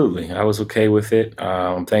 absolutely. I was okay with it.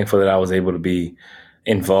 I'm thankful that I was able to be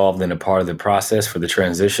involved in a part of the process for the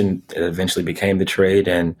transition. It eventually became the trade.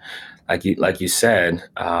 And like you said,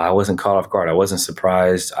 I wasn't caught off guard. I wasn't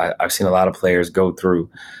surprised. I've seen a lot of players go through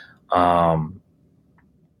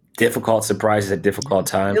difficult surprises at difficult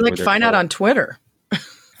times. You find out on Twitter.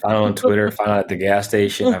 Find out on Twitter, find out at the gas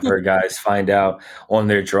station. I've heard guys find out on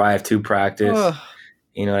their drive to practice.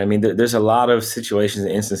 You know what I mean? There's a lot of situations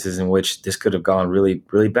and instances in which this could have gone really,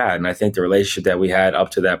 really bad. And I think the relationship that we had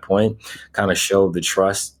up to that point kind of showed the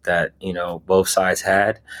trust that, both sides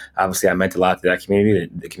had. Obviously, I meant a lot to that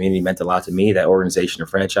community. The community meant a lot to me. That organization or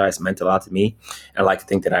franchise meant a lot to me. And I like to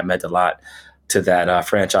think that I meant a lot to that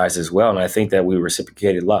franchise as well. And I think that we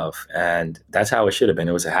reciprocated love. And that's how it should have been.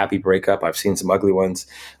 It was a happy breakup. I've seen some ugly ones.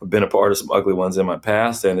 I've been a part of some ugly ones in my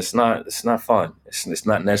past. And it's not fun. It's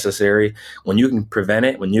not necessary. When you can prevent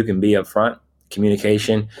it, when you can be upfront,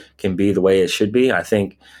 communication can be the way it should be. I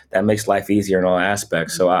think that makes life easier in all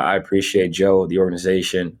aspects. So I appreciate Joe, the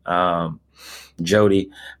organization, Jody,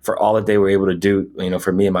 for all that they were able to do,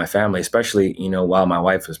 for me and my family, especially, while my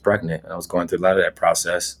wife was pregnant. I was going through a lot of that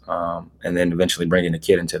process. And then eventually bringing the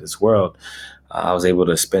kid into this world, I was able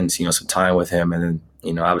to spend, some time with him. And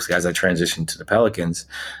then, obviously as I transitioned to the Pelicans,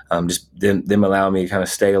 just them allowing me to kind of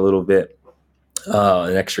stay a little bit,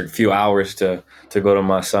 an extra few hours to go to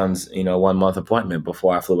my son's, 1 month appointment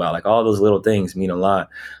before I flew out. Like all those little things mean a lot.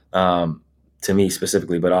 To me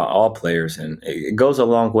specifically, but all players. And it goes a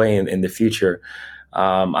long way in the future.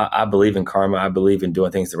 I believe in karma. I believe in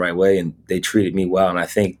doing things the right way, and they treated me well. And I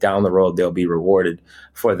think down the road, they'll be rewarded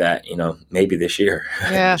for that, maybe this year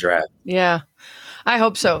in the draft. Yeah, I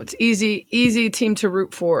hope so. It's easy team to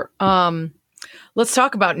root for. Let's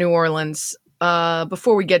talk about New Orleans.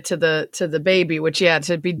 Before we get to the baby, which,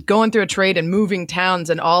 to be going through a trade and moving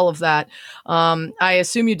towns and all of that. I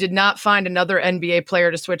assume you did not find another NBA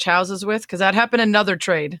player to switch houses with, because that happened in another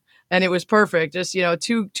trade and it was perfect. Just,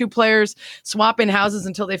 two players swapping houses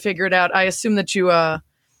until they figure it out. I assume that you had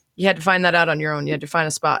to find that out on your own. You had to find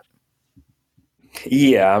a spot.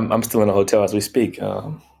 Yeah, I'm still in a hotel as we speak.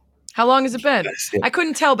 How long has it been? I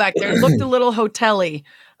couldn't tell back there. It looked a little hotel-y.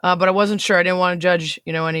 But I wasn't sure. I didn't want to judge,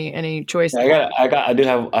 any choice. I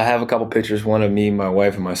have a couple pictures. One of me, my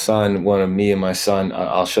wife, and my son. One of me and my son.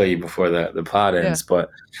 I'll show you before the pod ends. Yeah.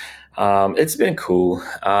 But it's been cool.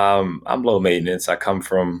 I'm low maintenance. I'm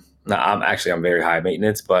very high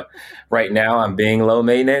maintenance. But right now I'm being low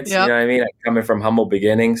maintenance. Yep. You know what I mean? I'm coming from humble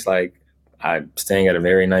beginnings. Like I'm staying at a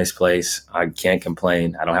very nice place. I can't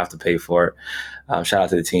complain. I don't have to pay for it. Shout out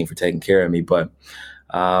to the team for taking care of me. But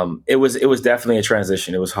it was definitely a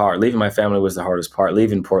transition. It was hard. Leaving my family was the hardest part.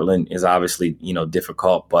 Leaving Portland is obviously,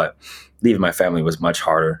 difficult, but leaving my family was much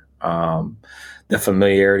harder. The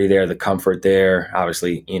familiarity there, the comfort there,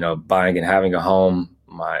 obviously, buying and having a home,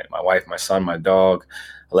 my wife, my son, my dog.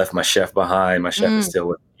 I left my chef behind. My chef is still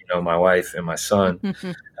with, my wife and my son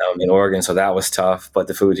in Oregon. So that was tough, but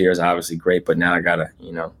the food here is obviously great. But now I gotta,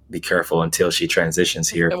 be careful until she transitions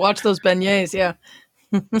here. Watch those beignets. Yeah.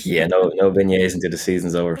 Yeah, no beignets until the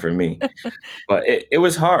season's over for me. But it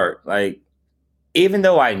was hard. Like, even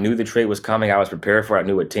though I knew the trade was coming, I was prepared for it. I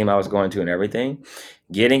knew what team I was going to and everything.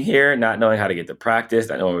 Getting here, not knowing how to get to practice,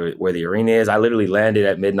 not knowing where the arena is. I literally landed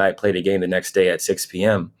at midnight, played a game the next day at 6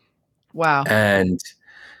 p.m. Wow. And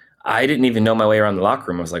I didn't even know my way around the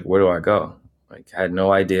locker room. I was like, where do I go? Like, I had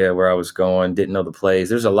no idea where I was going, didn't know the plays.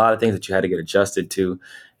 There's a lot of things that you had to get adjusted to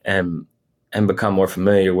and become more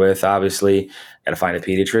familiar with. Obviously, got to find a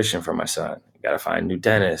pediatrician for my son. Got to find a new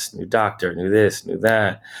dentist, new doctor, new this, new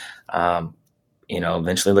that.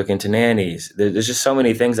 Eventually look into nannies. There's just so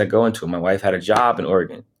many things that go into it. My wife had a job in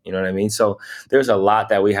Oregon. You know what I mean? So there's a lot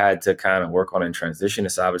that we had to kind of work on in transition.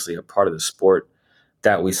 It's obviously a part of the sport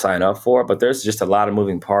that we sign up for, but there's just a lot of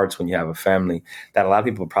moving parts when you have a family that a lot of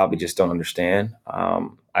people probably just don't understand.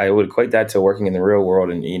 I would equate that to working in the real world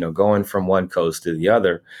and, going from one coast to the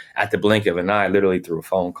other at the blink of an eye, literally through a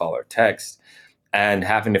phone call or text, and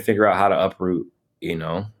having to figure out how to uproot,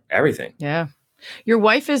 everything. Yeah. Your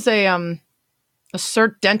wife is a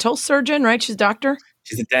dental surgeon, right? She's a doctor?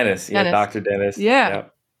 She's a dentist. Yeah, Dr. Dentist. Yeah.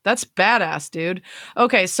 Yep. That's badass, dude.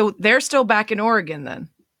 Okay, so they're still back in Oregon then?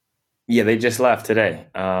 Yeah, they just left today.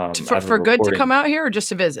 For good to come out here or just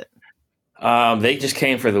to visit? They just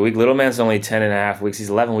came for the week. Little man's only 10 and a half weeks. He's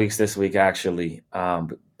 11 weeks this week, actually.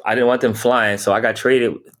 But I didn't want them flying, so I got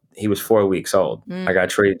traded. He was 4 weeks old. I got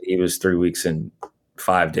traded. He was 3 weeks and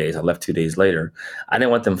 5 days. I left 2 days later. I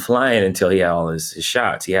didn't want them flying until he had all his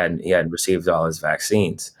shots. He hadn't received all his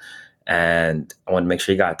vaccines. And I wanted to make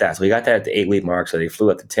sure he got that. So he got that at the 8-week mark. So they flew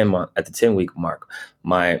at the 10-week mark.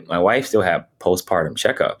 My wife still had postpartum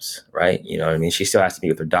checkups, right? You know what I mean? She still has to meet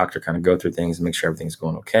with her doctor, kind of go through things and make sure everything's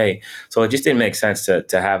going okay. So it just didn't make sense to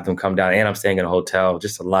have them come down. And I'm staying in a hotel,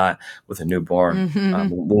 just a lot with a newborn.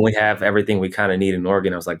 When we have everything we kind of need in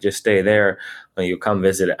Oregon, I was like, just stay there. When you come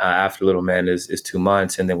visit after little man is 2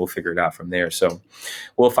 months, and then we'll figure it out from there. So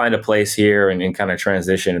we'll find a place here and kind of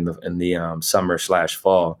transition in the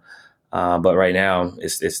summer/fall. But right now,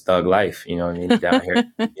 it's thug life. You know what I mean? Down here,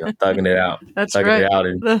 thugging it out. That's thugging right. it out,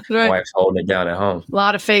 and That's my right. wife's holding it down at home. A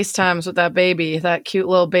lot of FaceTimes with that baby, that cute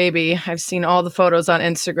little baby. I've seen all the photos on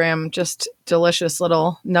Instagram. Just delicious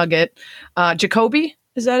little nugget. Jacoby,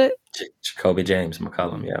 is that it? Jacoby James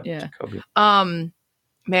McCollum, Yeah. Jacoby.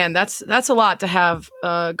 Man, that's a lot to have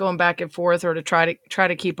going back and forth or to try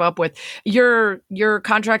to keep up with. Your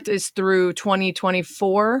contract is through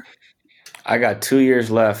 2024. I got 2 years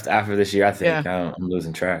left after this year. I think Yeah. I'm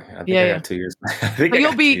losing track. I think Yeah, I yeah. got 2 years. I think But I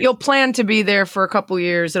got 2 years. you'll plan to be there for a couple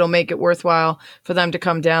years. It'll make it worthwhile for them to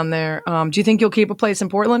come down there. Do you think you'll keep a place in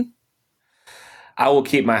Portland? I will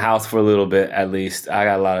keep my house for a little bit at least. I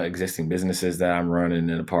got a lot of existing businesses that I'm running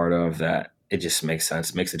and a part of that. It just makes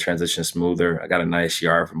sense. Makes the transition smoother. I got a nice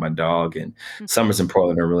yard for my dog, and summers in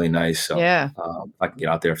Portland are really nice. So Yeah. I can get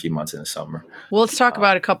out there a few months in the summer. Well, let's talk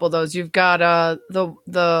about a couple of those. You've got the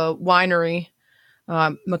winery,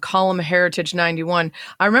 McCollum Heritage 91.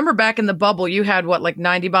 I remember back in the bubble, you had like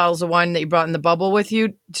 90 bottles of wine that you brought in the bubble with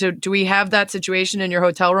you. Do we have that situation in your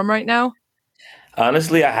hotel room right now?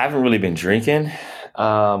 Honestly, I haven't really been drinking.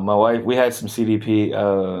 My wife, we had some CDP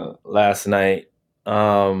last night.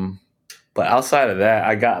 But outside of that,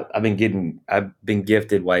 I've been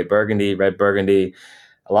gifted white Burgundy, red Burgundy,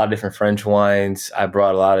 a lot of different French wines. I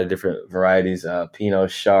brought a lot of different varieties, Pinot,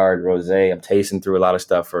 Chard, Rosé. I'm tasting through a lot of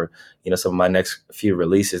stuff for, some of my next few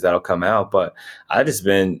releases that'll come out. But I just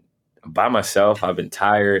been by myself. I've been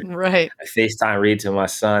tired. Right. I FaceTime read to my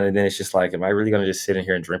son, and then it's just like, am I really going to just sit in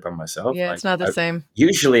here and drink by myself? Yeah, it's not the same.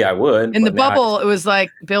 Usually I would. In the but now bubble, it was like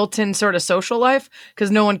built-in sort of social life because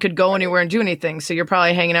no one could go anywhere and do anything. So you're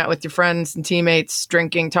probably hanging out with your friends and teammates,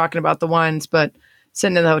 drinking, talking about the wines, but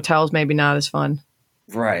sitting in the hotels maybe not as fun.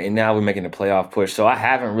 Right, and now we're making a playoff push, so I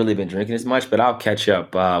haven't really been drinking as much, but I'll catch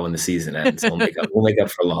up when the season ends. We'll make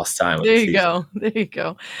up for lost time. There you go. There you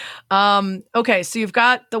go. Okay, so you've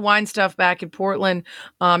got the wine stuff back in Portland.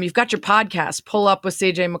 You've got your podcast, Pull Up with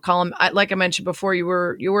CJ McCollum. Like I mentioned before, you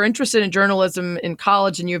were interested in journalism in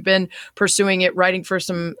college, and you've been pursuing it, writing for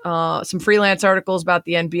some freelance articles about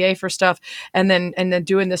the NBA for stuff, and then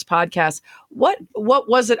doing this podcast. What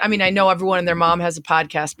was it? I mean, I know everyone and their mom has a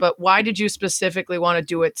podcast, but why did you specifically want to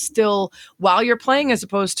do it still while you're playing as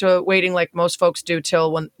opposed to waiting like most folks do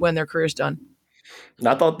till when their career's done?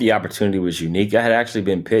 I thought the opportunity was unique. I had actually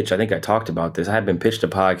been pitched. I think I talked about this. I had been pitched a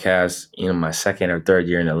podcast, my second or third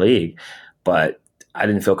year in the league, but I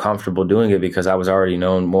didn't feel comfortable doing it because I was already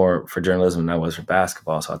known more for journalism than I was for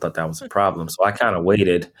basketball. So I thought that was a problem. So I kind of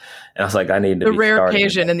waited, and I was like, I need to the be rare starting.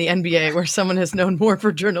 occasion in the NBA where someone is known more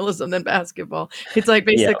for journalism than basketball. It's like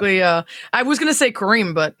basically, I was going to say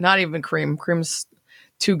Kareem, but not even Kareem. Kareem's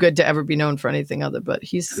too good to ever be known for anything other, but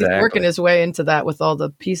he's working his way into that with all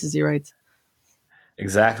the pieces he writes.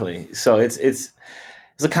 Exactly. So it's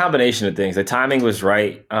a combination of things. The timing was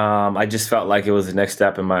right. I just felt like it was the next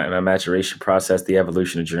step in my maturation process, the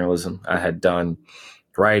evolution of journalism. I had done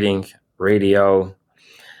writing, radio.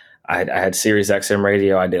 I had Sirius XM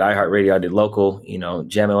radio. I did iHeartRadio. I did local,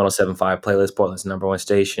 Jammin' 107.5 playlist, Portland's #1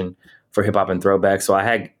 station for hip hop and throwback. So I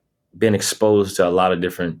had been exposed to a lot of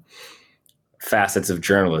different facets of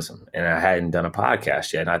journalism, and I hadn't done a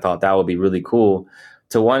podcast yet. And I thought that would be really cool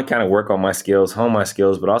to one, kind of work on my skills, hone my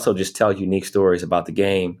skills, but also just tell unique stories about the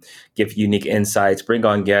game, give unique insights, bring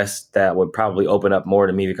on guests that would probably open up more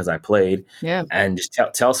to me because I played, and just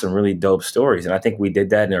tell some really dope stories. And I think we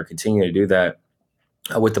did that and are continuing to do that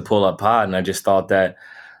with the Pull Up Pod. And I just thought that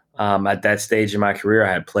at that stage in my career,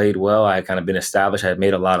 I had played well. I had kind of been established. I had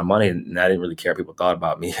made a lot of money, and I didn't really care what people thought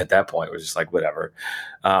about me at that point. It was just like, whatever.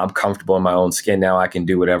 I'm comfortable in my own skin now. I can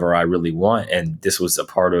do whatever I really want. And this was a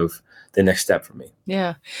part of the next step for me.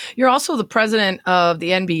 Yeah. You're also the president of the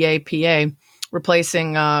NBA PA,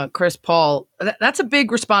 replacing Chris Paul. That's a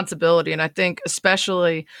big responsibility. And I think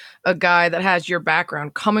especially a guy that has your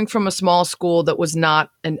background, coming from a small school that was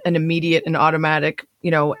not an immediate and automatic,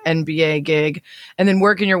 NBA gig, and then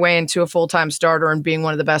working your way into a full-time starter and being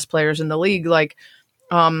one of the best players in the league. Like,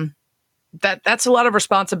 that's a lot of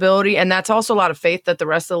responsibility. And that's also a lot of faith that the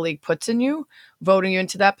rest of the league puts in you, voting you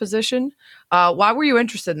into that position. Why were you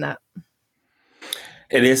interested in that?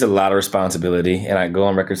 It is a lot of responsibility, and I go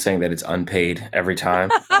on record saying that it's unpaid every time.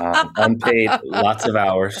 Unpaid, lots of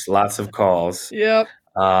hours, lots of calls. Yep.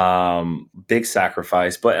 Big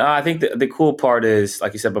sacrifice. But I think the cool part is,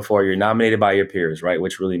 like you said before, you're nominated by your peers, right?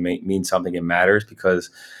 Which really means something. It matters because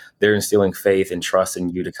they're instilling faith and trust in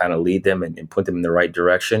you to kind of lead them and put them in the right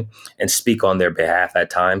direction and speak on their behalf at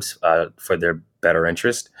times for their better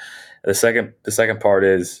interest. The second part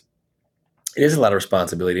is, it is a lot of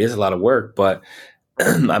responsibility. It is a lot of work, but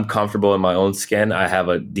I'm comfortable in my own skin. I have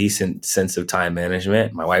a decent sense of time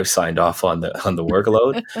management. My wife signed off on the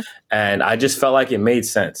workload, and I just felt like it made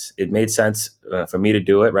sense. It made sense for me to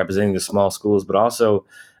do it, representing the small schools, but also,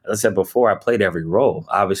 as I said before, I played every role.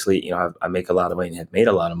 Obviously, I make a lot of money and have made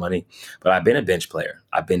a lot of money, but I've been a bench player.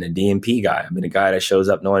 I've been a DNP guy. I've been a guy that shows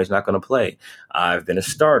up knowing he's not going to play. I've been a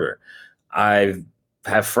starter. I've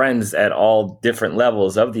have friends at all different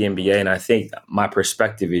levels of the NBA, and I think my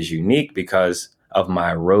perspective is unique because of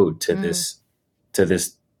my road to this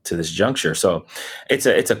juncture. So it's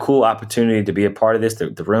a cool opportunity to be a part of this.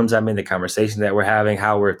 The rooms I'm in, the conversations that we're having,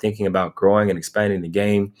 how we're thinking about growing and expanding the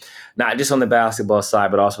game, not just on the basketball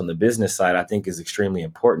side, but also on the business side, I think is extremely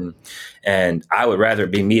important. And I would rather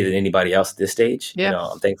it be me than anybody else at this stage. Yeah.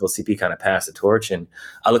 I'm thankful CP kind of passed the torch, and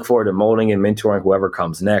I look forward to molding and mentoring whoever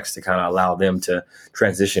comes next to kind of allow them to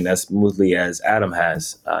transition as smoothly as Adam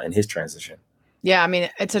has in his transition. Yeah, I mean,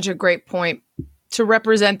 it's such a great point. To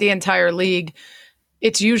represent the entire league,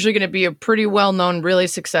 it's usually going to be a pretty well-known, really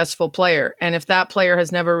successful player. And if that player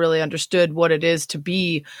has never really understood what it is to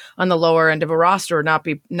be on the lower end of a roster or not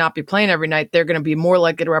be playing every night, they're going to be more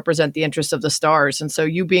likely to represent the interests of the stars. And so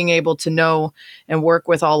you being able to know and work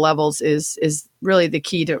with all levels is really the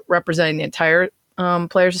key to representing the entire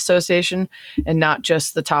Players Association and not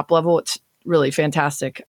just the top level. It's really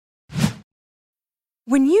fantastic.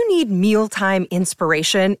 When you need mealtime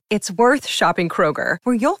inspiration, it's worth shopping Kroger,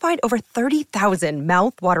 where you'll find over 30,000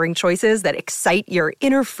 mouth-watering choices that excite your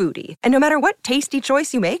inner foodie. And no matter what tasty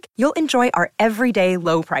choice you make, you'll enjoy our everyday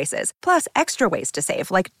low prices, plus extra ways to save,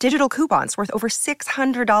 like digital coupons worth over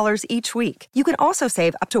 $600 each week. You can also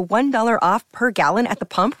save up to $1 off per gallon at the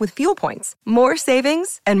pump with fuel points. More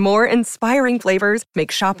savings and more inspiring flavors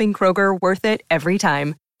make shopping Kroger worth it every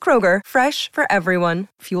time. Kroger, fresh for everyone.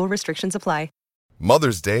 Fuel restrictions apply.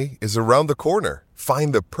 Mother's Day is around the corner.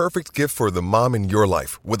 Find the perfect gift for the mom in your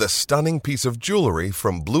life with a stunning piece of jewelry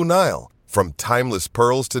from Blue Nile. From timeless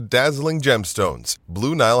pearls to dazzling gemstones,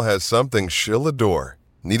 Blue Nile has something she'll adore.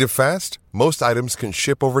 Need it fast? Most items can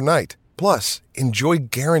ship overnight. Plus, enjoy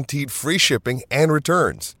guaranteed free shipping and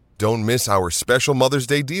returns. Don't miss our special Mother's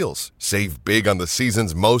Day deals. Save big on the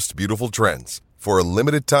season's most beautiful trends. For a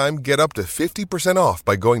limited time, get up to 50% off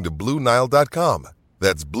by going to BlueNile.com.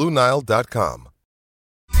 That's BlueNile.com.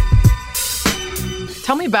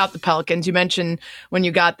 Tell me about the Pelicans. You mentioned when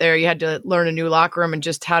you got there, you had to learn a new locker room and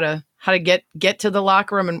just how to get to the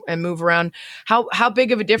locker room and move around. How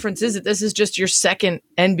big of a difference is it? This is just your second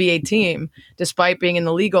NBA team, despite being in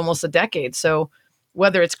the league almost a decade. So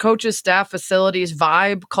whether it's coaches, staff, facilities,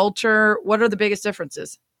 vibe, culture, what are the biggest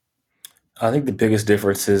differences? I think the biggest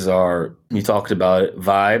differences are, you talked about it,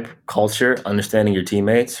 vibe, culture, understanding your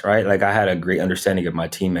teammates, right? Like I had a great understanding of my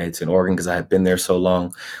teammates in Oregon because I had been there so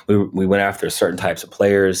long. We went after certain types of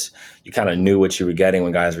players. You kind of knew what you were getting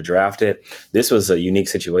when guys were drafted. This was a unique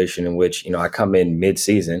situation in which, I come in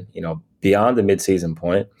mid-season, beyond the mid-season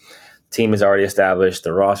point. Team is already established.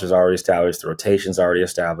 The roster is already established. The rotation's already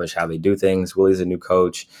established, how they do things. Willie's a new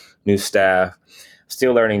coach, new staff.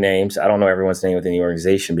 Still learning names. I don't know everyone's name within the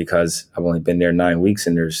organization because I've only been there 9 weeks,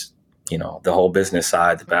 and there's, the whole business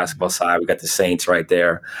side, the basketball side. We got the Saints right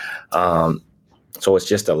there. So it's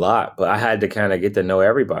just a lot, but I had to kind of get to know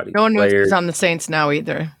everybody. No one knows who's on the Saints now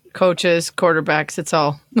either. Coaches, quarterbacks, it's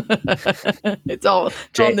all new.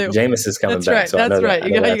 Jameis is coming back. Right. So that's right.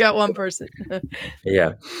 You got one person.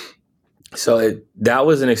 Yeah. So that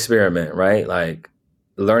was an experiment, right? Like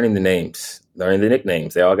learning the names, learning the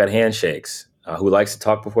nicknames. They all got handshakes. Who likes to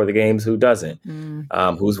talk before the games, who doesn't,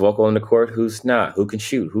 who's vocal in the court, who's not, who can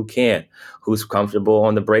shoot, who can't, who's comfortable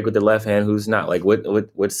on the break with the left hand, who's not, like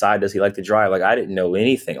what side does he like to drive? Like I didn't know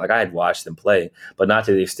anything. Like I had watched them play, but not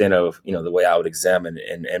to the extent of, the way I would examine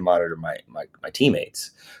and monitor my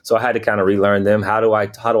teammates. So I had to kind of relearn them. How do I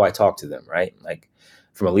talk to them, right? Like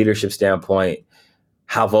from a leadership standpoint,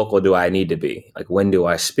 how vocal do I need to be? Like, when do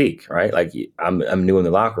I speak, right? Like, I'm new in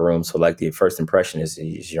the locker room, so like the first impression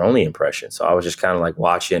is your only impression. So I was just kind of like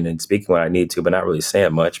watching and speaking when I need to, but not really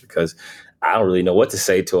saying much because I don't really know what to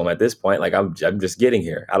say to them at this point. Like, I'm just getting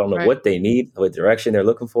here. I don't know what they need, what direction they're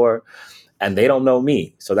looking for, and they don't know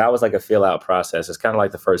me. So that was like a feel out process. It's kind of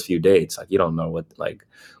like the first few dates. Like, you don't know what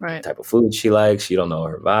type of food she likes. You don't know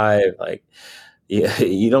her vibe. Like,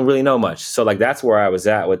 you don't really know much. So like, that's where I was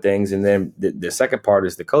at with things. And then the second part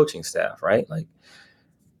is the coaching staff, right? Like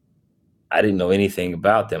I didn't know anything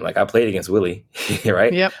about them. Like I played against Willie,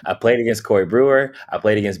 right? Yep. I played against Corey Brewer. I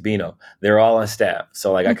played against Bino. They're all on staff.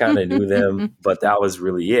 So like, I kind of knew them, but that was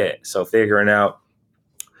really it. So figuring out,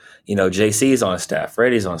 JC's on staff,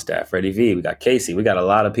 Freddie's on staff, Freddie V, we got Casey, we got a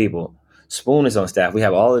lot of people. Spoon is on staff. We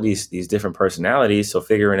have all of these different personalities. So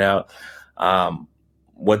figuring out,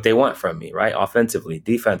 what they want from me, right? Offensively,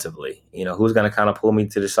 defensively, who's going to kind of pull me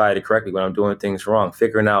to the side to correct me when I'm doing things wrong.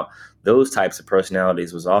 Figuring out those types of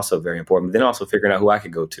personalities was also very important. But then also figuring out who I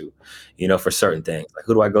could go to, for certain things. Like,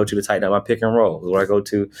 who do I go to tighten up my pick and roll? Who do I go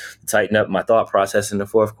to tighten up my thought process in the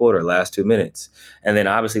fourth quarter, last 2 minutes? And then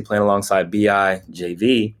obviously playing alongside B.I.,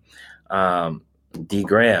 JV, D.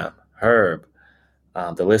 Graham, Herb,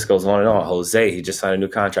 the list goes on and on. Jose, he just signed a new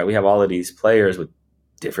contract. We have all of these players with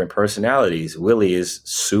different personalities. Willie is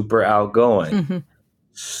super outgoing,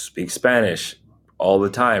 speaks Spanish all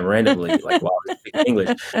the time, randomly, like while he speaks English.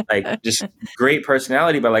 Like, just great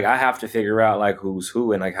personality, but like I have to figure out like who's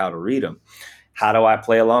who and like how to read them. How do I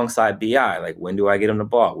play alongside BI? Like, when do I get him the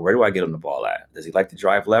ball? Where do I get him the ball at? Does he like to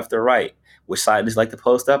drive left or right? Which side does he like to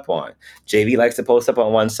post up on? JV likes to post up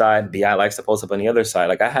on one side. BI likes to post up on the other side.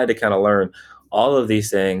 Like, I had to kind of learn all of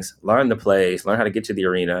these things, learn the plays, learn how to get to the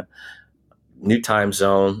arena, new time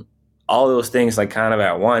zone, all those things like kind of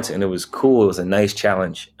at once. And it was cool. It was a nice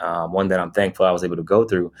challenge, one that I'm thankful I was able to go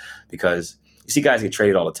through, because you see guys get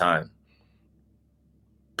traded all the time,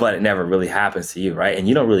 but it never really happens to you, right? And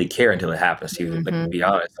you don't really care until it happens to you, like, to be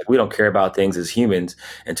honest. Like, we don't care about things as humans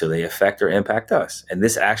until they affect or impact us. And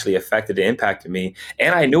this actually affected and impacted me,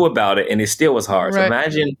 and I knew about it, and it still was hard. Right. So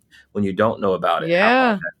imagine when you don't know about it.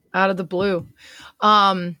 Yeah, out of the blue.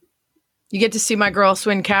 You get to see my girl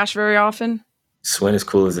Swin Cash very often. Swin is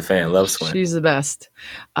cool as a fan. Love Swin. She's the best.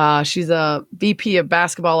 She's a VP of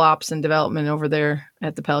basketball ops and development over there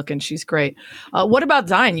at the Pelicans. She's great. What about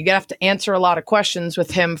Zion? You have to answer a lot of questions with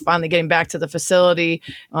him finally getting back to the facility.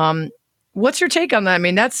 What's your take on that? I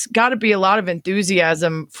mean, that's got to be a lot of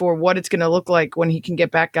enthusiasm for what it's going to look like when he can get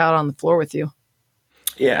back out on the floor with you.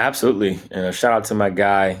 Yeah, absolutely. Shout out to my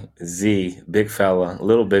guy, Z, big fella,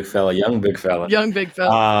 little big fella, young big fella. Young big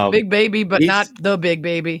fella. Big baby, but not the big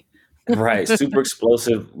baby. Right. Super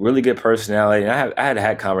explosive, really good personality. And I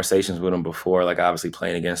had conversations with him before, like obviously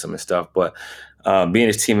playing against him and stuff. But being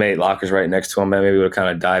his teammate, lockers right next to him, man, maybe we'll kind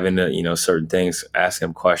of dive into, certain things, ask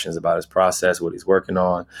him questions about his process, what he's working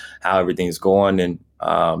on, how everything's going. And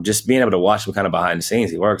just being able to watch him kind of behind the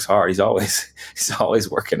scenes. He works hard. He's always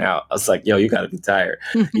working out. I was like, yo, you got to be tired.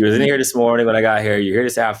 You was in here this morning when I got here. You're here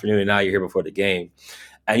this afternoon, and now you're here before the game.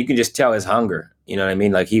 And you can just tell his hunger. You know what I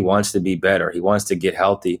mean? Like, he wants to be better. He wants to get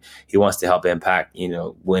healthy. He wants to help impact,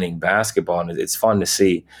 winning basketball. And it's fun to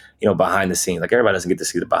see, behind the scenes. Like, everybody doesn't get to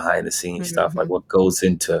see the behind the scenes stuff, like what goes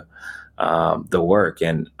into the work.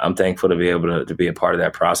 And I'm thankful to be able to be a part of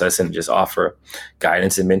that process and just offer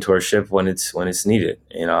guidance and mentorship when it's needed.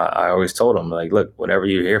 I always told him, like, look, whatever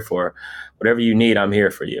you're here for, whatever you need, I'm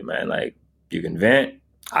here for you, man. Like, you can vent,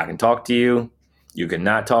 I can talk to you. You can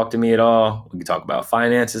not talk to me at all. We can talk about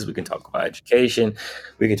finances. We can talk about education.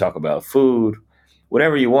 We can talk about food,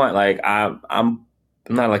 whatever you want. Like, I'm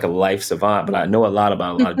not like a life savant, but I know a lot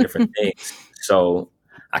about a lot of different things. So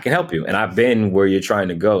I can help you. And I've been where you're trying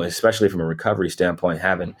to go, especially from a recovery standpoint,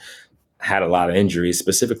 having had a lot of injuries,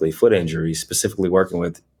 specifically foot injuries, specifically working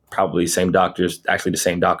with probably the same doctor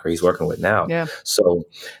he's working with now. Yeah. So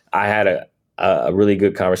I had a really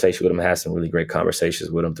good conversation with him, had some really great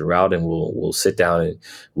conversations with him throughout, and we'll sit down and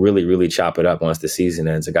really, really chop it up once the season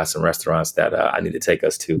ends. I got some restaurants that I need to take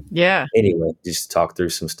us to. Yeah. Anyway, just talk through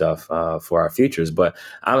some stuff for our futures. But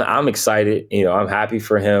I'm excited. I'm happy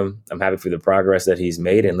for him. I'm happy for the progress that he's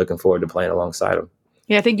made, and looking forward to playing alongside him.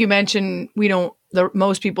 Yeah, I think you mentioned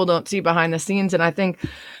most people don't see behind the scenes, and I think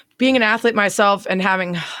being an athlete myself and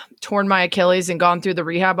having torn my Achilles and gone through the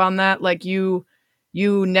rehab on that, like you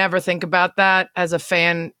never think about that as a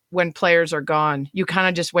fan when players are gone. You kind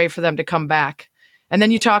of just wait for them to come back. And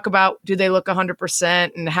then you talk about, do they look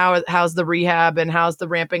 100% and how's the rehab and how's the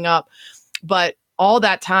ramping up? But all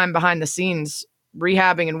that time behind the scenes,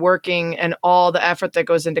 rehabbing and working and all the effort that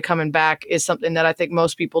goes into coming back is something that I think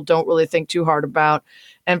most people don't really think too hard about.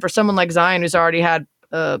 And for someone like Zion, who's already had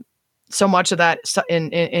so much of that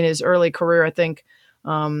in his early career, I think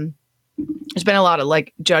there's been a lot of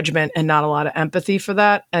like judgment and not a lot of empathy for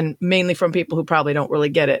that, and mainly from people who probably don't really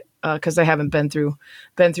get it because they haven't been through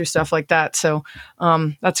stuff like that. So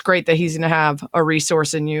that's great that he's going to have a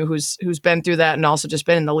resource in you who's been through that and also just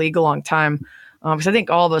been in the league a long time. Because I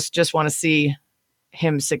think all of us just want to see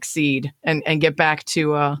him succeed and get back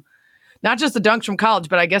to not just the dunks from college,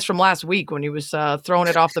 but I guess from last week when he was throwing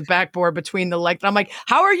it off the backboard between the legs. I'm like,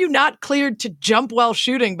 how are you not cleared to jump while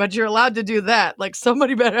shooting, but you're allowed to do that? Like,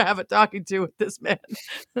 somebody better have a talking to with this man.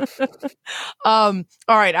 All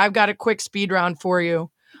right, I've got a quick speed round for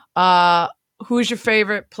you. Who's your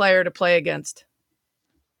favorite player to play against?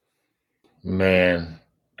 Man,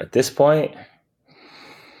 at this point,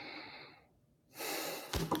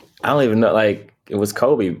 I don't even know. Like, it was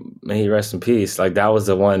Kobe. May he rest in peace. Like that was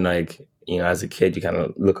the one. Like as a kid, you kind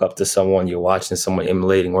of look up to someone. You're watching someone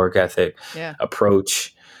emulating work ethic,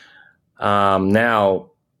 approach.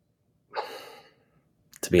 Now,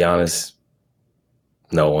 to be honest,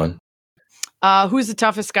 no one. Who's the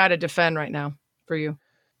toughest guy to defend right now for you?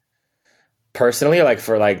 Personally, like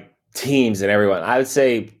for like teams and everyone, I would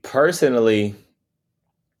say personally,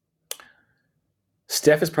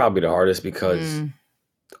 Steph is probably the hardest because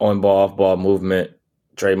on ball, off ball movement,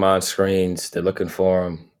 Draymond screens, they're looking for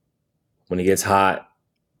him. When he gets hot,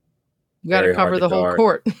 you got to cover the whole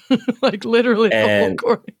court, like literally the whole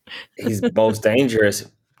court. He's most dangerous.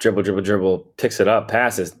 Dribble, picks it up,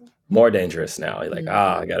 passes. More dangerous now. You're like,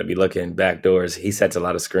 I got to be looking back doors. He sets a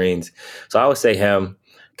lot of screens. So I would say him.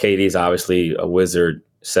 KD's obviously a wizard,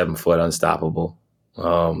 7 foot, unstoppable.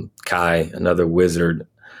 Kai, another wizard,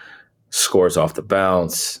 scores off the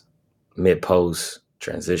bounce, mid post,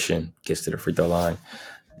 transition, gets to the free throw line.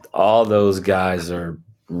 All those guys are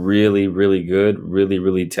really, really good, really,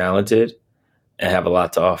 really talented, and have a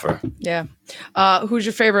lot to offer. Yeah. Who's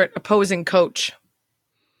your favorite opposing coach?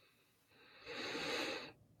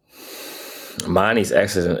 Monty's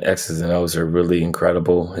X's and O's are really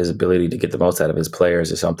incredible. His ability to get the most out of his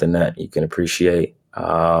players is something that you can appreciate.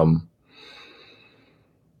 I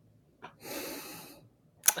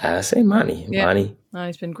say Monty. Yeah. Monty.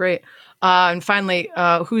 He's been great. And finally,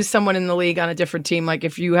 who's someone in the league on a different team? Like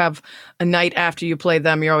if you have a night after you play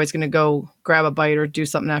them, you're always going to go grab a bite or do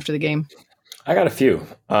something after the game. I got a few. Me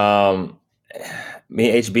and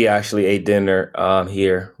HB actually ate dinner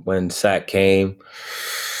here when Sac came.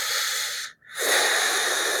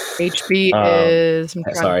 HB is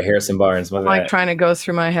Harrison Barnes. I'm like trying to go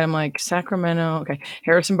through my head. I'm like Sacramento. Okay,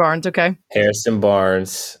 Harrison Barnes. Okay, Harrison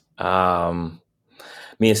Barnes. Me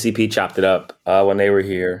and CP chopped it up when they were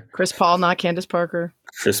here. Chris Paul, not Candace Parker.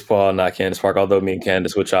 Chris Paul, not Candace Parker. Although me and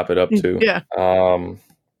Candace would chop it up too. Yeah.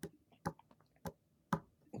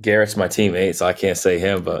 Garrett's my teammate, so I can't say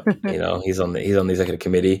him, but he's on the executive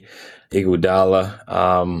committee.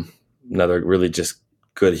 Iguodala, another really just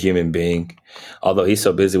good human being. Although he's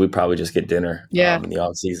so busy, we probably just get dinner in the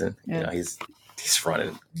off season. Yeah. He's running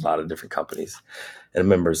a lot of different companies and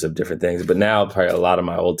members of different things. But now probably a lot of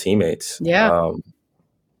my old teammates. Yeah.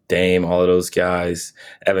 Dame, all of those guys.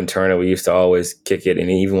 Evan Turner, we used to always kick it. And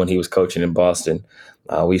even when he was coaching in Boston,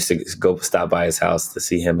 we used to go stop by his house to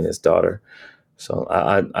see him and his daughter. So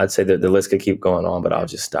I'd say that the list could keep going on, but I'll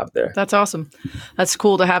just stop there. That's awesome. That's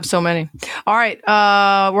cool to have so many. All right.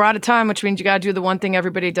 We're out of time, which means you got to do the one thing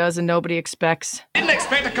everybody does and nobody expects. Didn't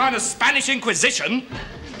expect a kind of Spanish Inquisition.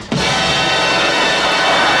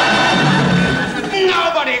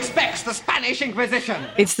 Nobody expects the Spanish Inquisition.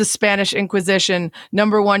 It's the Spanish Inquisition.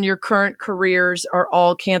 Number one, your current careers are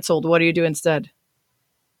all canceled. What do you do instead?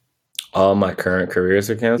 All my current careers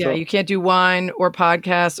are canceled? Yeah, you can't do wine or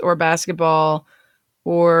podcasts or basketball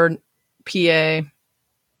or PA.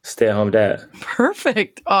 Stay-at-home dad.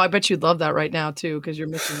 Perfect. Oh, I bet you'd love that right now, too, because you're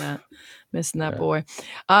missing that boy.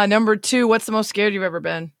 Number two, what's the most scared you've ever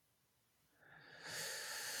been?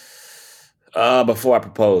 Before I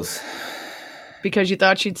propose. Because you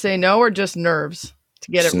thought she'd say no or just nerves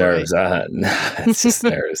to get it nerves. right? It's just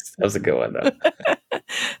nerves. That was a good one, though.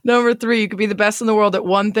 Number three, you could be the best in the world at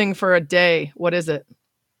one thing for a day. What is it?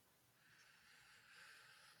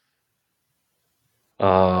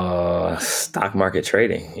 Stock market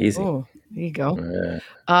trading. Easy. Oh, there you go.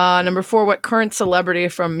 Yeah. Number four, what current celebrity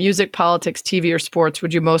from music, politics, TV, or sports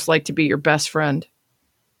would you most like to be your best friend?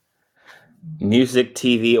 Music,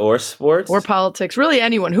 TV, or sports? Or politics. Really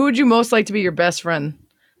anyone. Who would you most like to be your best friend?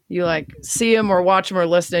 You like see him or watch him or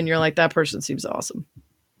listen and you're like, that person seems awesome.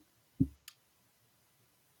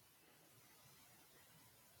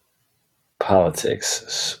 Politics,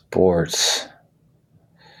 sports.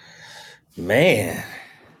 Man.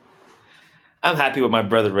 I'm happy with my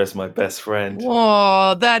brother as my best friend.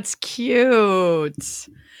 Oh, that's cute.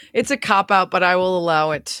 It's a cop-out, but I will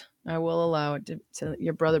allow it. I will allow it to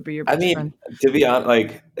your brother be your best friend. To be honest,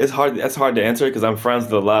 like it's hard. That's hard to answer because I'm friends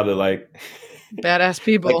with a lot of like badass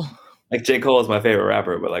people. Like J. Cole is my favorite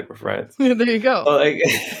rapper, but like we're friends. There you go. So, like,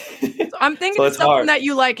 I'm thinking of something that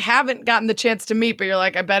you like haven't gotten the chance to meet, but you're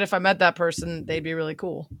like, I bet if I met that person, they'd be really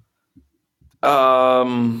cool.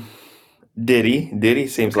 Diddy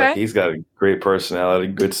seems like he's got a great personality,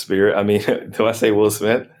 good spirit. I mean, do I say Will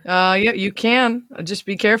Smith? Yeah, you can. Just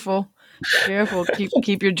be careful. Careful.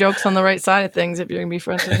 Keep your jokes on the right side of things if you're gonna be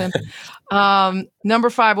friends with him.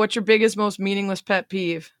 Number five, what's your biggest, most meaningless pet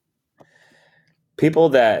peeve? People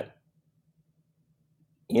that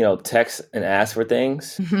text and ask for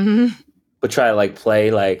things but try to like play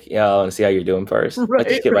like, I want to see how you're doing first. Let's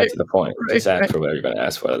just get right to the point. Just ask for whatever you're going to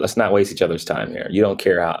ask for. Let's not waste each other's time here. You don't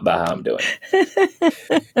care about how I'm doing.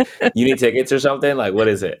 You need tickets or something? Like, what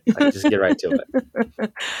is it? Like, just get right to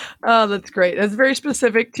it. Oh, that's great. That's very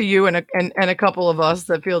specific to you and a couple of us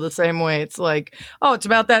that feel the same way. It's like, oh, it's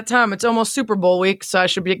about that time. It's almost Super Bowl week, so I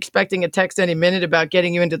should be expecting a text any minute about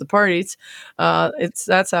getting you into the parties.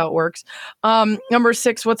 That's how it works. Number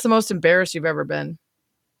 6, what's the most embarrassed you've ever been?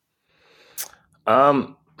 I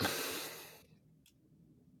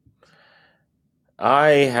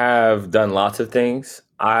have done lots of things.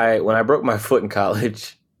 When I broke my foot in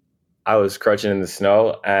college, I was crutching in the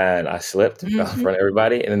snow and I slipped and fell in front of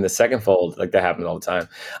everybody. And then the second fold, like that happened all the time.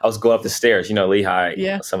 I was going up the stairs,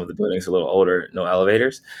 Lehigh, some of the buildings are a little older, no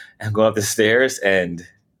elevators. And I'm going up the stairs and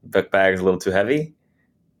book bag is a little too heavy.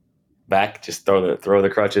 Back, just throw the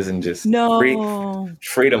crutches and just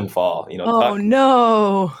freedom fall.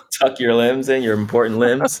 Tuck your limbs in, your important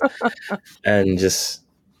limbs, and just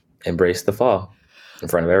embrace the fall in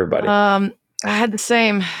front of everybody. I had the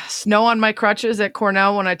same snow on my crutches at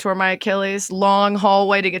Cornell when I tore my Achilles. Long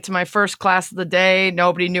hallway to get to my first class of the day.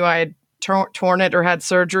 Nobody knew I had torn it or had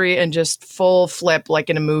surgery, and just full flip like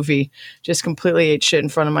in a movie. Just completely ate shit in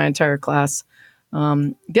front of my entire class.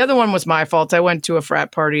 The other one was my fault. I went to a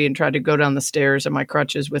frat party and tried to go down the stairs on my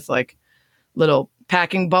crutches with like little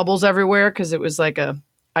packing bubbles everywhere because it was like a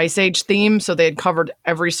Ice Age theme. So they had covered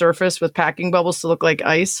every surface with packing bubbles to look like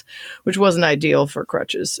ice, which wasn't ideal for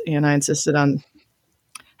crutches. And I insisted on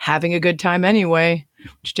having a good time anyway,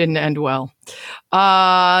 which didn't end well.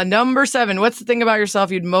 Number 7, what's the thing about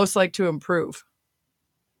yourself you'd most like to improve?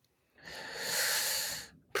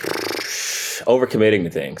 Overcommitting to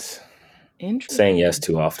things. Saying yes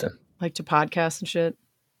too often. Like to podcasts and shit?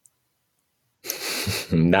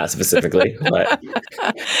 Not specifically, but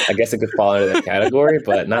I guess it could fall into that category,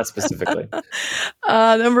 but not specifically.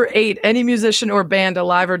 Number 8, any musician or band,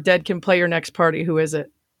 alive or dead, can play your next party. Who is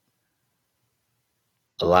it?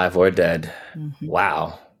 Alive or dead. Mm-hmm.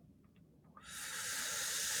 Wow.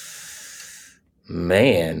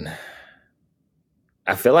 Man.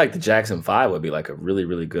 I feel like the Jackson 5 would be like a really,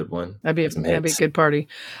 really good one. That'd be a good party.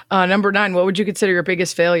 Number 9, what would you consider your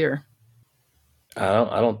biggest failure?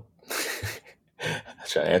 I don't I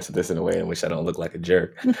try to answer this in a way in which I don't look like a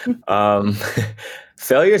jerk.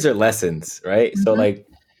 Failures are lessons, right? Mm-hmm. So like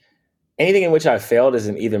anything in which I failed has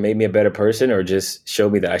either made me a better person or just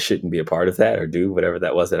showed me that I shouldn't be a part of that or do whatever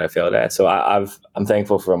that was that I failed at. So I'm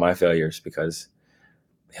thankful for my failures because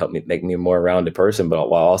help me make me a more rounded person, but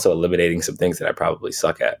while also eliminating some things that I probably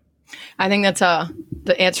suck at. I think that's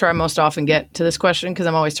the answer I most often get to this question because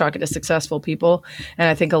I'm always talking to successful people. And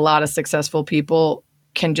I think a lot of successful people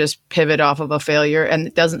can just pivot off of a failure and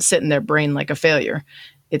it doesn't sit in their brain like a failure.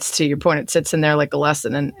 It's to your point, it sits in there like a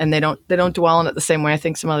lesson and they don't dwell on it the same way I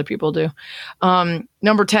think some other people do.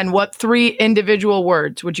 Number 10, what 3 individual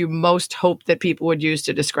words would you most hope that people would use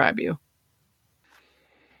to describe you?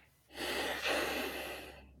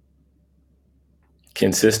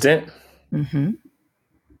 Consistent. Mm-hmm.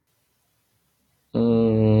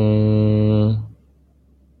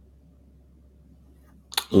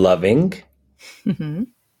 Loving. Mm-hmm.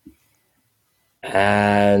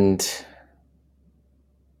 And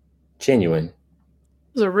genuine.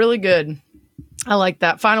 Those are really good. I like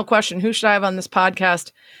that. Final question. Who should I have on this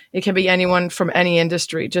podcast? It can be anyone from any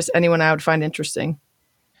industry, just anyone I would find interesting.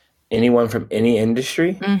 Anyone from any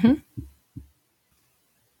industry? Mm-hmm.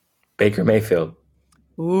 Baker Mayfield.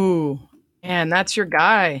 Ooh, man, that's your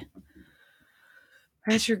guy.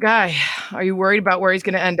 That's your guy. Are you worried about where he's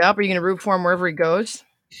going to end up? Are you going to root for him wherever he goes?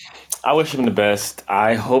 I wish him the best.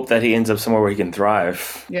 I hope that he ends up somewhere where he can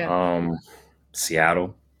thrive. Yeah.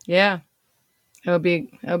 Seattle. Yeah. It'll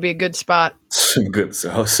be a good spot. Good.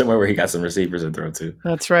 So somewhere where he got some receivers to throw to.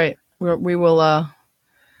 That's right. We will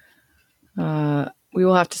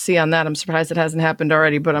have to see on that. I'm surprised it hasn't happened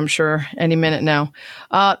already, but I'm sure any minute now.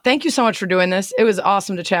 Thank you so much for doing this. It was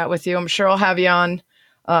awesome to chat with you. I'm sure I'll have you on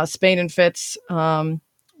Spain and Fitz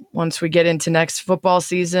once we get into next football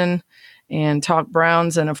season and talk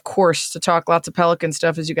Browns and, of course, to talk lots of Pelican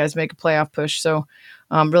stuff as you guys make a playoff push. So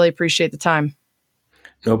really appreciate the time.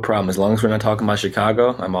 No problem. As long as we're not talking about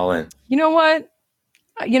Chicago, I'm all in. You know what?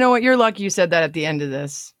 You're lucky you said that at the end of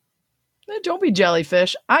this. Don't be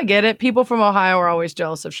jellyfish. I get it. People from Ohio are always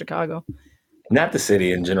jealous of Chicago. Not the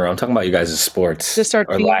city in general. I'm talking about you guys' sports. Just our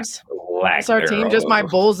teams. Just our team. Just my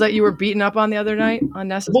Bulls that you were beating up on the other night.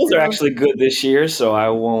 The Bulls are actually good this year, so I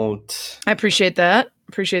won't. I appreciate that.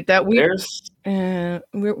 We're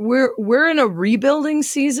in a rebuilding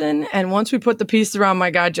season, and once we put the pieces around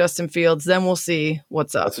my guy Justin Fields, then we'll see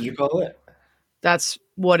what's up. That's what you call it. That's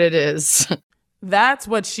what it is. That's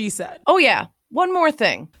what she said. Oh, yeah. One more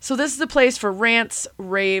thing. So this is a place for rants,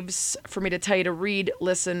 raves, for me to tell you to read,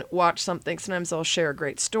 listen, watch something. Sometimes I'll share a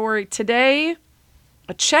great story. Today,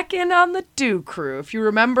 a check-in on the Do Crew. If you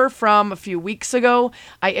remember from a few weeks ago,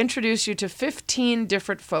 I introduced you to 15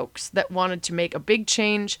 different folks that wanted to make a big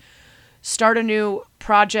change, start a new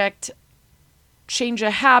project, change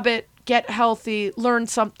a habit, get healthy, learn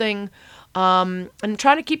something, and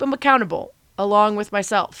try to keep them accountable along with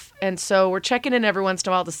myself. And so we're checking in every once in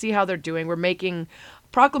a while to see how they're doing. We're making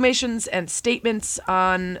proclamations and statements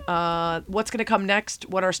on what's going to come next,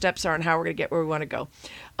 what our steps are, and how we're going to get where we want to go.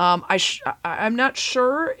 I'm not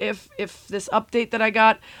sure if this update that I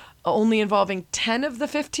got, only involving 10 of the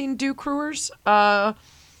 15 Do Crewers,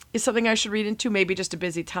 is something I should read into. Maybe just a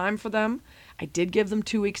busy time for them. I did give them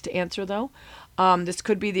 2 weeks to answer, though. This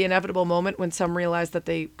could be the inevitable moment when some realize that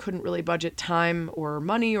they couldn't really budget time or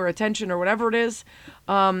money or attention or whatever it is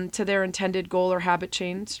to their intended goal or habit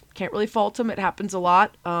change. Can't really fault them. It happens a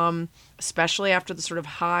lot, especially after the sort of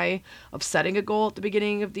high of setting a goal at the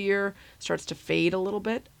beginning of the year starts to fade a little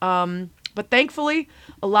bit. But thankfully,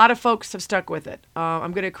 a lot of folks have stuck with it.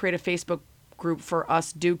 I'm going to create a Facebook group for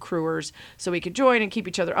us Do Crewers so we can join and keep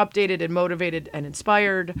each other updated and motivated and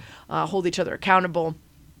inspired, hold each other accountable.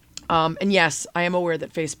 And yes, I am aware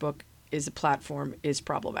that Facebook is a platform is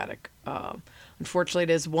problematic. Unfortunately,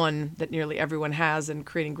 it is one that nearly everyone has, and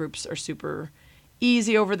creating groups are super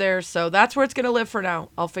easy over there. So that's where it's going to live for now.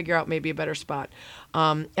 I'll figure out maybe a better spot.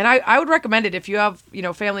 And I would recommend it if you have,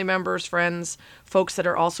 family members, friends, folks that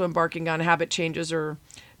are also embarking on habit changes or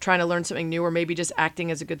trying to learn something new, or maybe just acting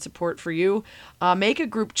as a good support for you. Make a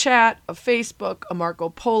group chat, a Facebook, a Marco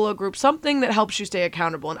Polo group, something that helps you stay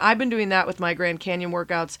accountable. And I've been doing that with my Grand Canyon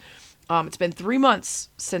workouts. It's been 3 months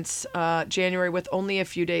since January with only a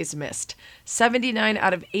few days missed. 79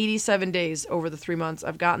 out of 87 days over the 3 months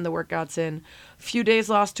I've gotten the workouts in. A few days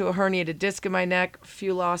lost to a herniated disc in my neck. A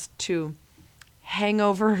few lost to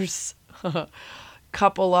hangovers.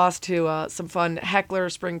 Couple lost to some fun heckler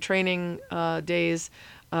spring training days.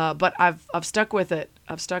 But I've stuck with it.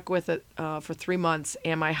 I've stuck with it for 3 months,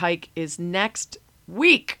 and my hike is next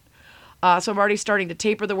week. So I'm already starting to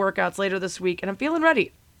taper the workouts later this week, and I'm feeling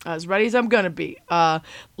ready. As ready as I'm going to be.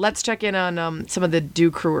 Let's check in on some of the Do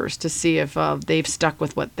Crewers to see if they've stuck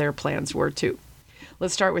with what their plans were, too.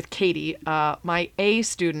 Let's start with Katie, my A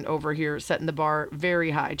student over here, setting the bar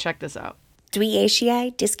very high. Check this out. Dwi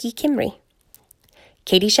eisiau dysgu Cymru.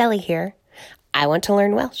 Katie Shelley here. I want to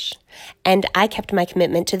learn Welsh, and I kept my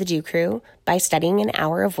commitment to the Do Crew by studying an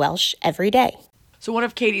hour of Welsh every day. So one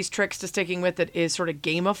of Katie's tricks to sticking with it is sort of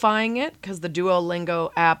gamifying it, because the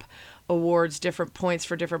Duolingo app awards different points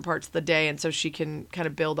for different parts of the day, and so she can kind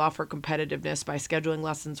of build off her competitiveness by scheduling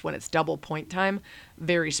lessons when it's double point time.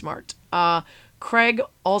 Very smart. Craig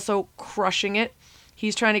also crushing it.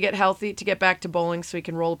 He's trying to get healthy to get back to bowling so he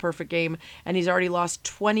can roll a perfect game, and he's already lost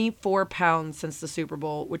 24 pounds since the Super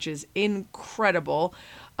Bowl, which is incredible.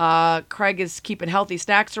 Craig is keeping healthy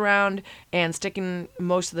snacks around and sticking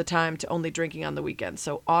most of the time to only drinking on the weekends,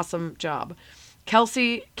 so awesome job.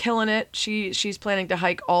 Kelsey, killing it. She's planning to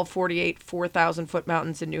hike all 48 4,000-foot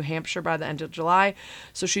mountains in New Hampshire by the end of July.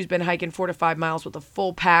 So she's been hiking 4 to 5 miles with a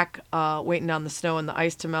full pack, waiting on the snow and the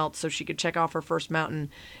ice to melt so she could check off her first mountain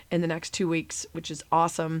in the next 2 weeks, which is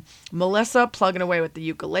awesome. Melissa, plugging away with the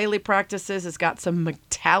ukulele practices, has got some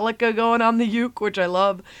Metallica going on the uke, which I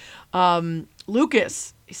love.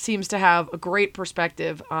 Lucas seems to have a great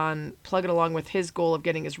perspective on plugging along with his goal of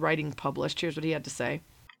getting his writing published. Here's what he had to say.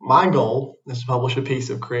 My goal is to publish a piece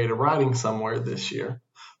of creative writing somewhere this year.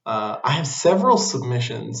 I have several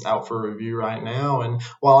submissions out for review right now, and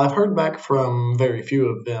while I've heard back from very few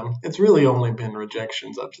of them, it's really only been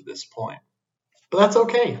rejections up to this point. But that's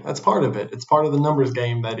okay. That's part of it. It's part of the numbers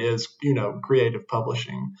game that is, creative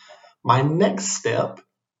publishing. My next step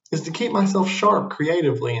is to keep myself sharp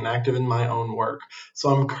creatively and active in my own work. So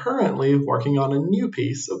I'm currently working on a new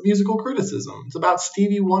piece of musical criticism. It's about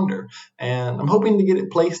Stevie Wonder, and I'm hoping to get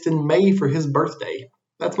it placed in May for his birthday.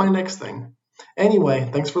 That's my next thing. Anyway,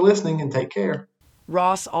 thanks for listening and take care.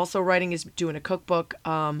 Ross, also writing, is doing a cookbook.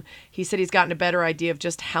 He said he's gotten a better idea of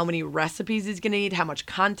just how many recipes he's going to need, how much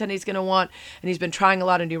content he's going to want, and he's been trying a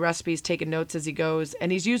lot of new recipes, taking notes as he goes.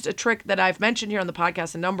 And he's used a trick that I've mentioned here on the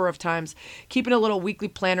podcast a number of times, keeping a little weekly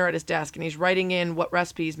planner at his desk, and he's writing in what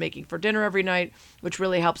recipe he's making for dinner every night, which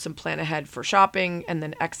really helps him plan ahead for shopping and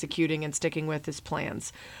then executing and sticking with his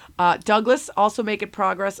plans. Douglas also making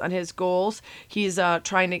progress on his goals. He's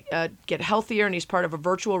trying to get healthier, and he's part of a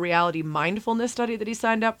virtual reality mindfulness study that he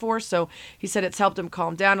signed up for. So he said it's helped him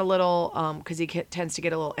calm down a little because he tends to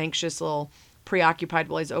get a little anxious, a little preoccupied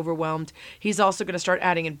while he's overwhelmed. He's also going to start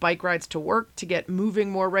adding in bike rides to work to get moving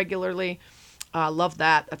more regularly. Love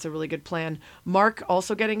that. That's a really good plan. Mark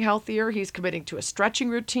also getting healthier. He's committing to a stretching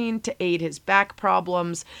routine to aid his back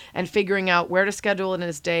problems and figuring out where to schedule in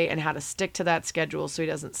his day and how to stick to that schedule so he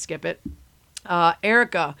doesn't skip it.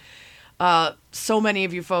 Erica, so many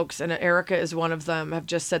of you folks, and Erica is one of them, have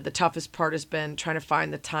just said the toughest part has been trying to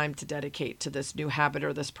find the time to dedicate to this new habit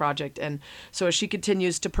or this project. And so as she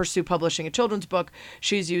continues to pursue publishing a children's book,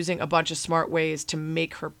 she's using a bunch of smart ways to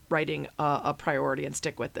make her writing a priority and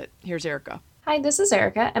stick with it. Here's Erica. Hi, this is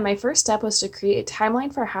Erica, and my first step was to create a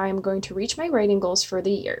timeline for how I'm going to reach my writing goals for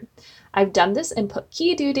the year. I've done this and put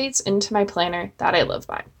key due dates into my planner that I live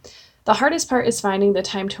by. The hardest part is finding the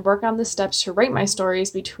time to work on the steps to write my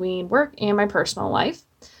stories between work and my personal life.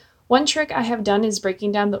 One trick I have done is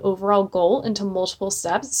breaking down the overall goal into multiple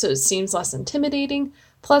steps so it seems less intimidating.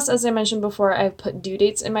 Plus, as I mentioned before, I've put due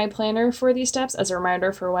dates in my planner for these steps as a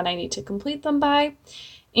reminder for when I need to complete them by.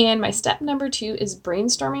 And my step number 2 is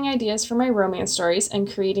brainstorming ideas for my romance stories and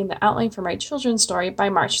creating the outline for my children's story by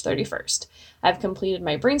March 31st. I've completed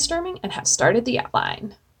my brainstorming and have started the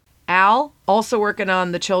outline. Al, also working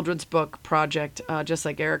on the children's book project, just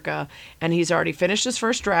like Erica, and he's already finished his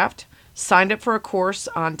first draft, signed up for a course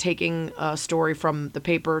on taking a story from the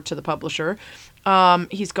paper to the publisher.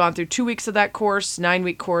 He's gone through 2 weeks of that course,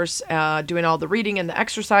 9-week course, doing all the reading and the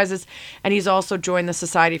exercises. And he's also joined the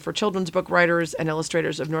Society for Children's Book Writers and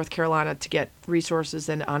Illustrators of North Carolina to get resources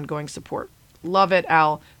and ongoing support. Love it,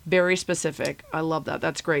 Al. Very specific. I love that.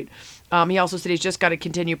 That's great. He also said he's just got to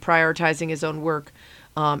continue prioritizing his own work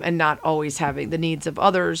and not always having the needs of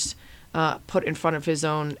others put in front of his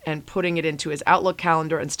own, and putting it into his Outlook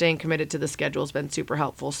calendar and staying committed to the schedule has been super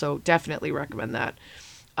helpful. So definitely recommend that.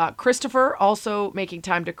 Christopher also making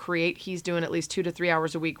time to create. He's doing at least 2 to 3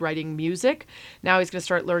 hours a week writing music. Now he's going to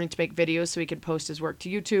start learning to make videos so he can post his work to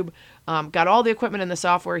YouTube. Got all the equipment and the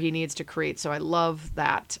software he needs to create. So I love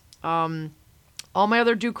that. All my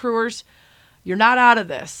other Do Crewers, you're not out of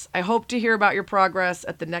this. I hope to hear about your progress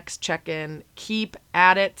at the next check-in. Keep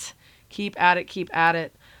at it. Keep at it. Keep at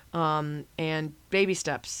it. And baby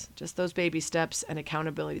steps, just those baby steps and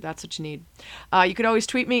accountability. That's what you need. You could always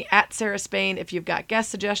tweet me at Sarah Spain. If you've got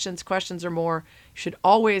guest suggestions, questions, or more, you should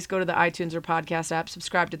always go to the iTunes or podcast app,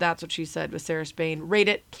 subscribe to That's What She Said with Sarah Spain. Rate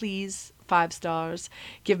it, please. 5 stars.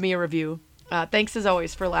 Give me a review. Thanks as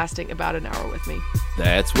always for lasting about an hour with me.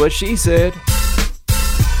 That's what she said.